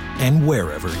 and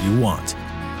wherever you want.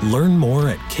 Learn more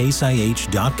at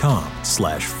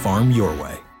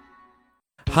caseih.com/farmyourway.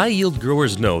 High-yield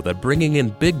growers know that bringing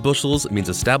in big bushels means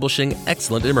establishing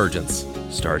excellent emergence.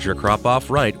 Start your crop off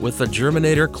right with the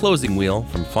Germinator closing wheel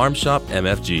from Farm Shop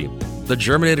MFG. The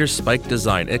Germinator's spike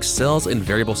design excels in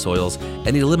variable soils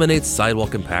and eliminates sidewall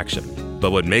compaction.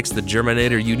 But what makes the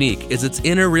Germinator unique is its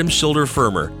inner rim shoulder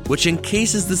firmer, which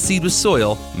encases the seed with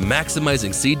soil,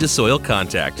 maximizing seed-to-soil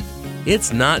contact.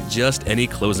 It's not just any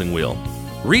closing wheel.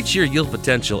 Reach your yield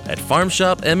potential at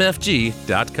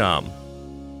farmshopmfg.com.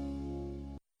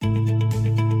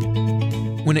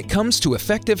 When it comes to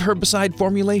effective herbicide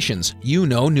formulations, you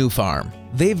know Nufarm.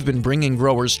 They've been bringing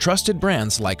growers trusted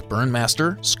brands like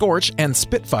Burnmaster, Scorch, and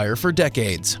Spitfire for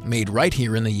decades, made right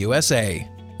here in the USA.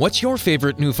 What's your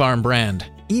favorite Nufarm brand?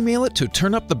 Email it to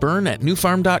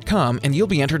turnuptheburn@nufarm.com and you'll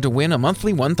be entered to win a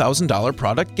monthly $1,000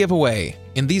 product giveaway.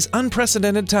 In these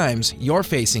unprecedented times, you're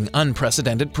facing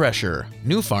unprecedented pressure.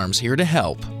 Nufarm's here to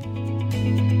help.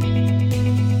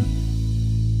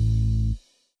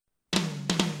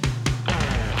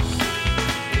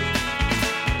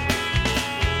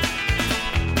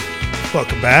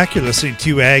 Welcome back. You're listening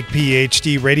to Ag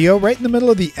PhD Radio, right in the middle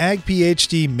of the Ag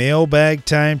PhD mailbag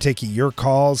time, taking your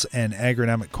calls and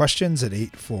agronomic questions at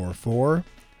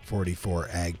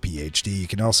 844-44-AG-PhD. You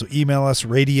can also email us,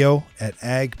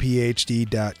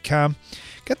 radio@agphd.com.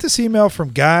 Got this email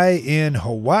from Guy in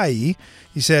Hawaii.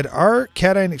 He said, our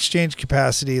cation exchange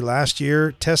capacity last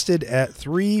year tested at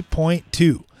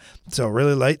 3.2. So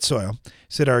really light soil. He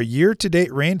said our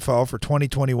year-to-date rainfall for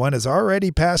 2021 is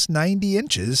already past 90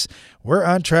 inches. We're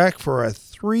on track for a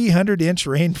 300-inch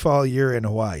rainfall year in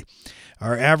Hawaii.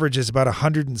 Our average is about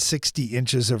 160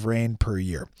 inches of rain per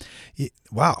year.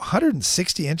 Wow,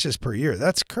 160 inches per year.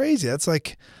 That's crazy. That's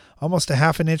like almost a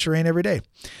half an inch of rain every day.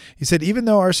 He said, even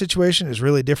though our situation is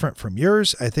really different from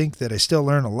yours, I think that I still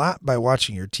learn a lot by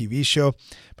watching your TV show.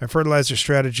 My fertilizer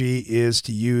strategy is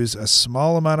to use a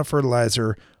small amount of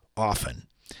fertilizer often.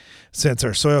 Since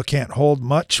our soil can't hold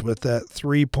much with that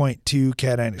 3.2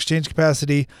 cation exchange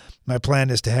capacity, my plan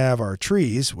is to have our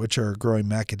trees, which are growing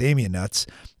macadamia nuts,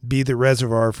 be the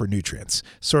reservoir for nutrients,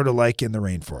 sort of like in the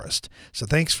rainforest. So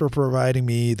thanks for providing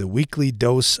me the weekly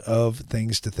dose of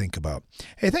things to think about.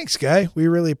 Hey, thanks, Guy. We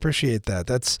really appreciate that.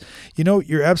 That's,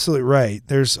 you're absolutely right.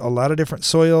 There's a lot of different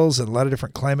soils and a lot of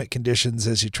different climate conditions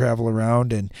as you travel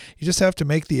around, and you just have to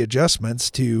make the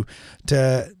adjustments to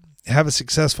have a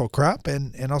successful crop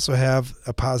and also have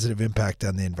a positive impact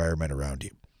on the environment around you.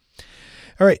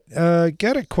 All right,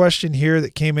 got a question here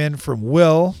that came in from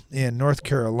Will in North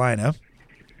Carolina.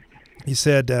 He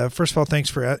said, first of all, thanks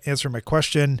for answering my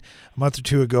question a month or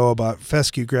two ago about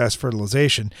fescue grass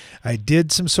fertilization. I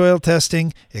did some soil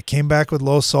testing. It came back with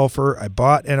low sulfur. I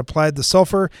bought and applied the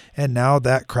sulfur, and now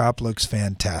that crop looks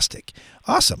fantastic.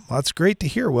 Awesome. Well, that's great to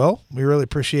hear, Will. We really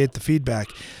appreciate the feedback.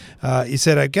 He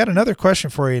said, I've got another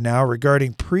question for you now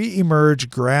regarding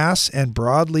pre-emerge grass and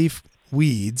broadleaf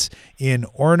weeds in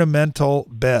ornamental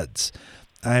beds.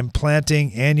 I'm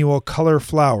planting annual color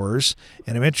flowers,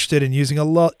 and I'm interested in using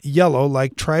a yellow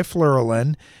like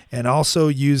trifluralin and also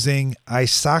using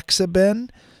isoxaben,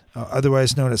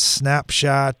 otherwise known as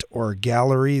Snapshot or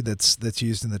Gallery, that's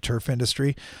used in the turf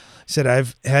industry. He said,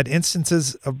 I've had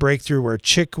instances of breakthrough where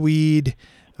chickweed,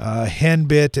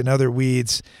 henbit, and other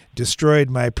weeds destroyed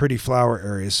my pretty flower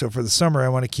areas. So for the summer, I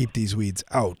want to keep these weeds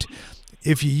out.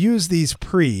 If you use these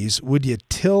pre's, would you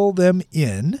till them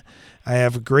in? I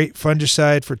have a great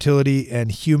fungicide, fertility, and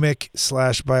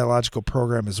humic/biological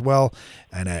program as well,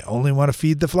 and I only want to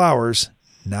feed the flowers,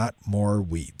 not more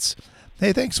weeds.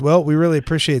 Hey, thanks, Will. We really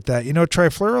appreciate that.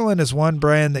 Trifluralin is one,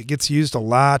 Brian, that gets used a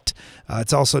lot.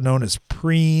 It's also known as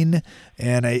preen,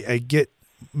 and I get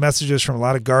messages from a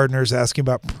lot of gardeners asking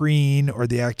about preen or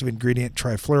the active ingredient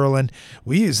trifluralin.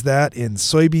 We use that in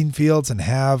soybean fields and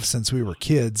have since we were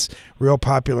kids. Real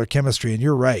popular chemistry. And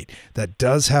you're right, that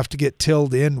does have to get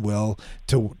tilled in, Will,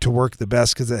 to work the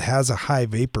best because it has a high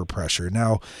vapor pressure.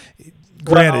 Now,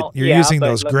 granted, you're using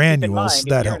those granules.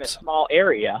 That helps. In a small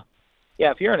area.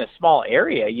 Yeah, if you're in a small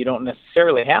area, you don't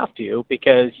necessarily have to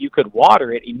because you could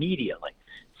water it immediately.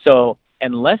 So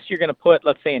unless you're going to put,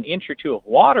 let's say, an inch or two of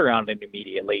water on it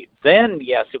immediately, then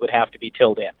yes, it would have to be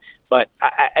tilled in. But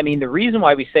I mean, the reason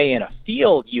why we say in a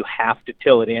field you have to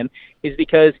till it in is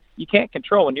because you can't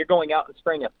control when you're going out and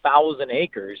spraying 1,000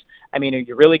 acres. I mean, are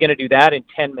you really going to do that in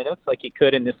 10 minutes like you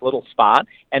could in this little spot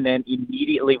and then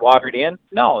immediately water it in?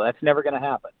 No, that's never going to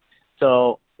happen.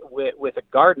 So with a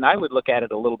garden, I would look at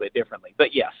it a little bit differently.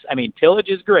 But yes, I mean, tillage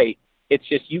is great. It's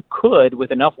just you could,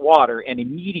 with enough water and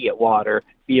immediate water,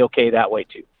 be okay that way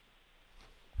too.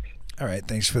 All right,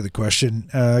 thanks for the question.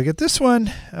 I got this one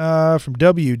from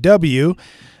WW,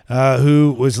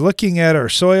 who was looking at our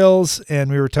soils,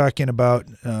 and we were talking about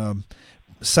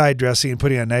side dressing and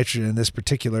putting on nitrogen in this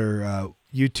particular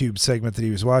YouTube segment that he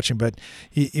was watching. But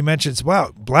he mentions,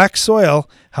 wow, black soil,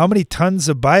 how many tons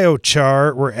of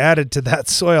biochar were added to that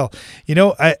soil?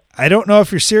 I don't know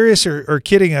if you're serious or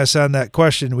kidding us on that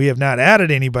question. We have not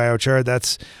added any biochar.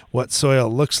 That's what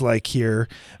soil looks like here.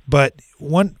 But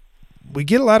we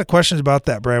get a lot of questions about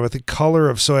that, Brian, with the color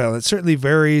of soil. It certainly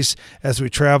varies as we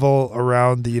travel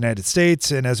around the United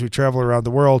States and as we travel around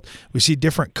the world. We see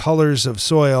different colors of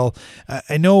soil.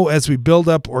 I know as we build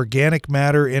up organic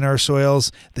matter in our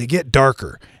soils, they get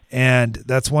darker. And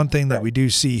that's one thing that we do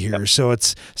see here. So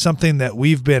it's something that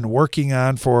we've been working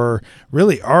on for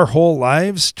really our whole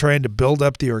lives, trying to build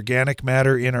up the organic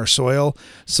matter in our soil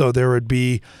so there would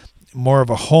be more of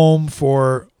a home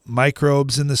for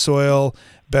microbes in the soil,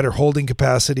 better holding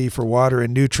capacity for water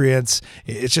and nutrients.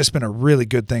 It's just been a really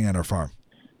good thing on our farm.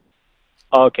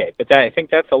 Okay, but I think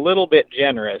that's a little bit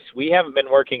generous. We haven't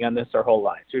been working on this our whole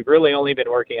lives. We've really only been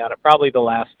working on it probably the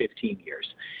last 15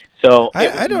 years. So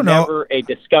I don't never know. A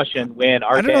discussion when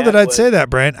our I don't know that I'd say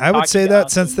that, Brian. I would say that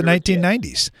since the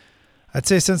 1990s. I'd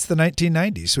say since the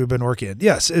 1990s we've been working.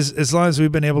 Yes, as long as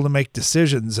we've been able to make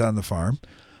decisions on the farm.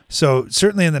 So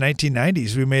certainly in the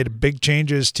 1990s, we made big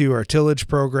changes to our tillage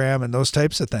program and those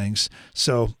types of things.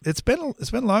 So it's been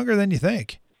longer than you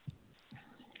think.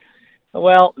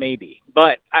 Well, maybe.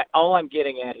 But all I'm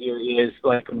getting at here is,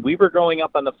 like, when we were growing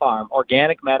up on the farm,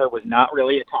 organic matter was not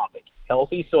really a topic.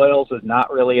 Healthy soils was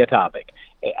not really a topic.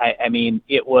 I mean,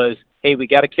 it was, hey, we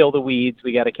got to kill the weeds.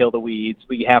 We got to kill the weeds.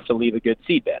 We have to leave a good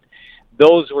seedbed.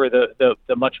 Those were the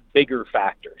much bigger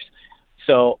factors.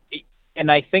 So,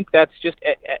 and I think that's just,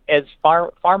 as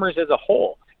farmers as a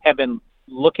whole have been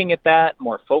looking at that,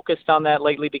 more focused on that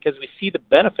lately, because we see the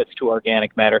benefits to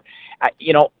organic matter.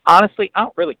 Honestly, I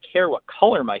don't really care what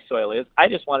color my soil is. I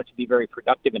just want it to be very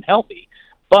productive and healthy.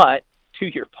 But to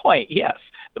your point, yes,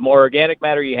 the more organic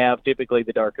matter you have, typically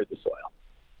the darker the soil.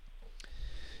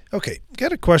 Okay,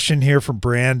 got a question here from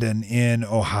Brandon in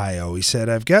Ohio. He said,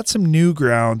 I've got some new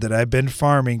ground that I've been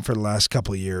farming for the last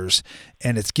couple of years,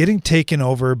 and it's getting taken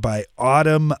over by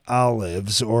autumn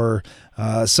olives, or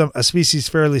a species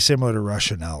fairly similar to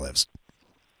Russian olives.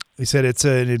 He said it's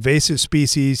an invasive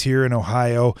species here in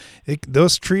Ohio.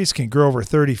 Those trees can grow over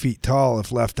 30 feet tall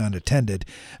if left unattended.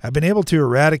 I've been able to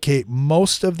eradicate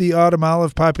most of the autumn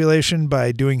olive population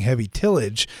by doing heavy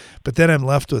tillage, but then I'm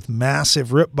left with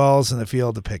massive rip balls in the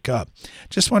field to pick up.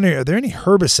 Just wondering, are there any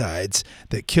herbicides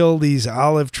that kill these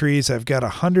olive trees? I've got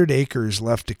 100 acres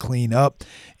left to clean up,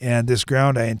 and this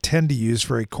ground I intend to use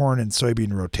for a corn and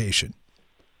soybean rotation.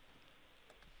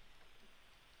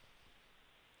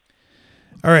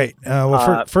 All right.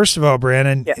 First of all,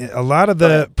 Brandon, a lot of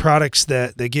the products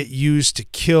that get used to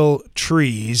kill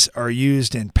trees are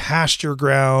used in pasture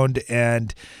ground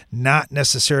and not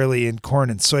necessarily in corn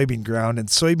and soybean ground. And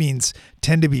soybeans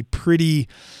tend to be pretty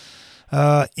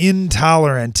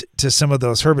intolerant to some of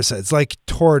those herbicides, like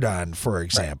Tordon, for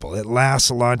example. It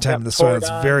lasts a long time in the soil. It's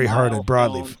very hard at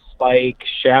broadleaf. Spike,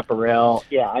 chaparral.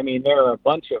 Yeah, I mean, there are a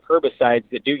bunch of herbicides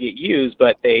that do get used,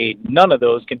 but none of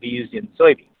those can be used in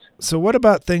soybeans. So what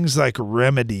about things like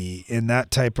Remedy in that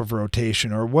type of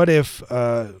rotation? Or what if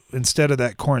instead of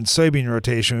that corn-soybean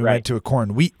rotation, we went to a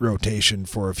corn-wheat rotation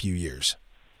for a few years?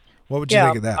 What would you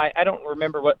think of that? I don't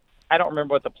remember what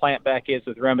the plant back is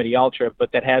with Remedy Ultra,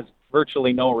 but that has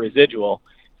virtually no residual.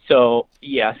 So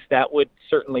yes, that would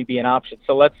certainly be an option.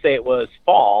 So let's say it was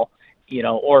fall,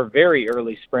 or very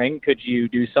early spring. Could you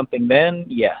do something then?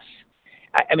 Yes.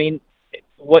 I mean,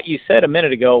 what you said a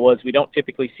minute ago was we don't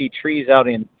typically see trees out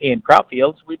in crop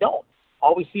fields. We don't.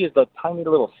 All we see is the tiny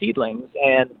little seedlings,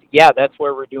 and that's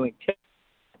where we're doing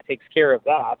takes care of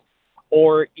that.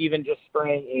 Or even just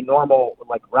spraying a normal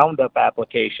Roundup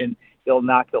application, you'll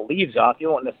knock the leaves off.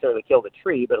 You won't necessarily kill the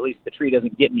tree, but at least the tree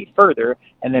doesn't get any further.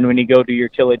 And then when you go to your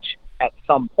tillage at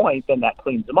some point, then that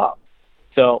cleans them up.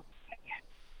 So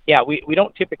we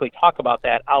don't typically talk about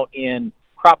that out in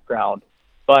crop ground,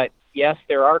 but yes,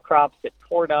 there are crops that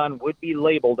Tordon would be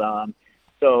labeled on,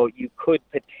 so you could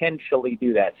potentially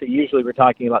do that. So usually we're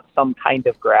talking about some kind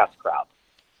of grass crop.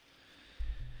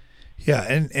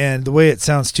 Yeah, and the way it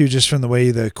sounds too, just from the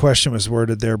way the question was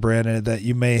worded there, Brandon, that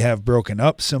you may have broken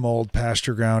up some old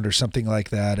pasture ground or something like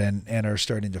that and are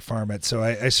starting to farm it. So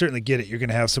I certainly get it. You're going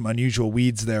to have some unusual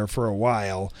weeds there for a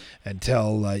while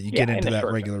until you get into that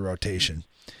regular rotation.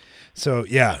 So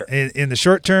in the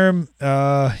short term,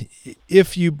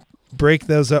 if you break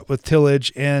those up with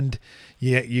tillage and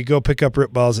you go pick up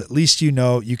rip balls, at least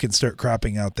you can start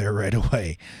cropping out there right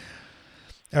away.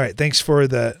 All right, thanks for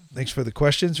the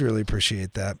questions. Really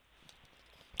appreciate that.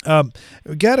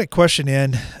 We got a question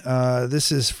in.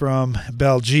 This is from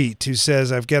Baljeet, who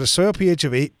says, I've got a soil pH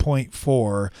of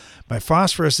 8.4. My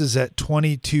phosphorus is at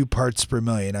 22 parts per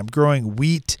million. I'm growing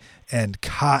wheat and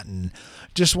cotton.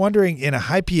 Just wondering, in a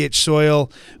high pH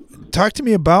soil, talk to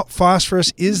me about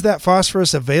phosphorus. Is that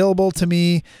phosphorus available to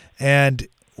me? And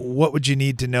what would you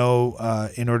need to know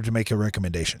in order to make a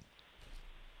recommendation?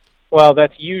 Well,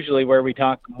 that's usually where we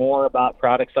talk more about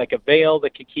products like Avail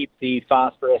that can keep the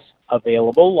phosphorus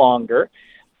available longer.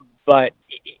 But,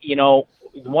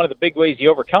 one of the big ways you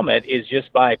overcome it is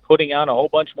just by putting on a whole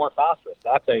bunch more phosphorus.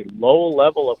 That's a low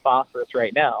level of phosphorus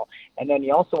right now. And then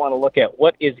you also want to look at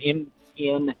what is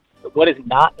what is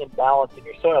not in balance in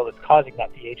your soil that's causing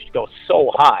that pH to go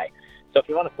so high. So if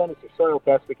you want to send us your soil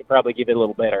test, we could probably give you a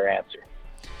little better answer.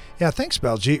 Yeah, thanks,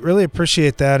 Baljeet. Really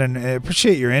appreciate that, and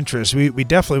appreciate your interest. We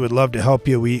definitely would love to help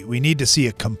you. We need to see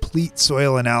a complete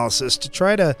soil analysis to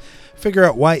try to figure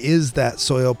out why is that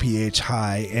soil pH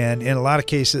high. And in a lot of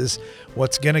cases,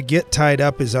 what's going to get tied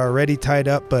up is already tied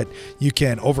up, but you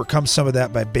can overcome some of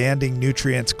that by banding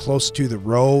nutrients close to the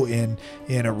row in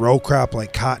a row crop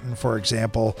like cotton, for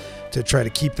example, to try to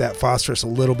keep that phosphorus a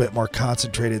little bit more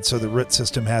concentrated so the root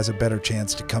system has a better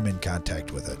chance to come in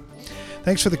contact with it.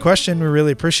 Thanks for the question. We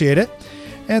really appreciate it.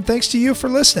 And thanks to you for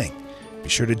listening. Be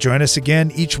sure to join us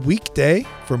again each weekday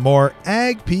for more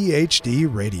Ag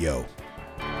PhD Radio.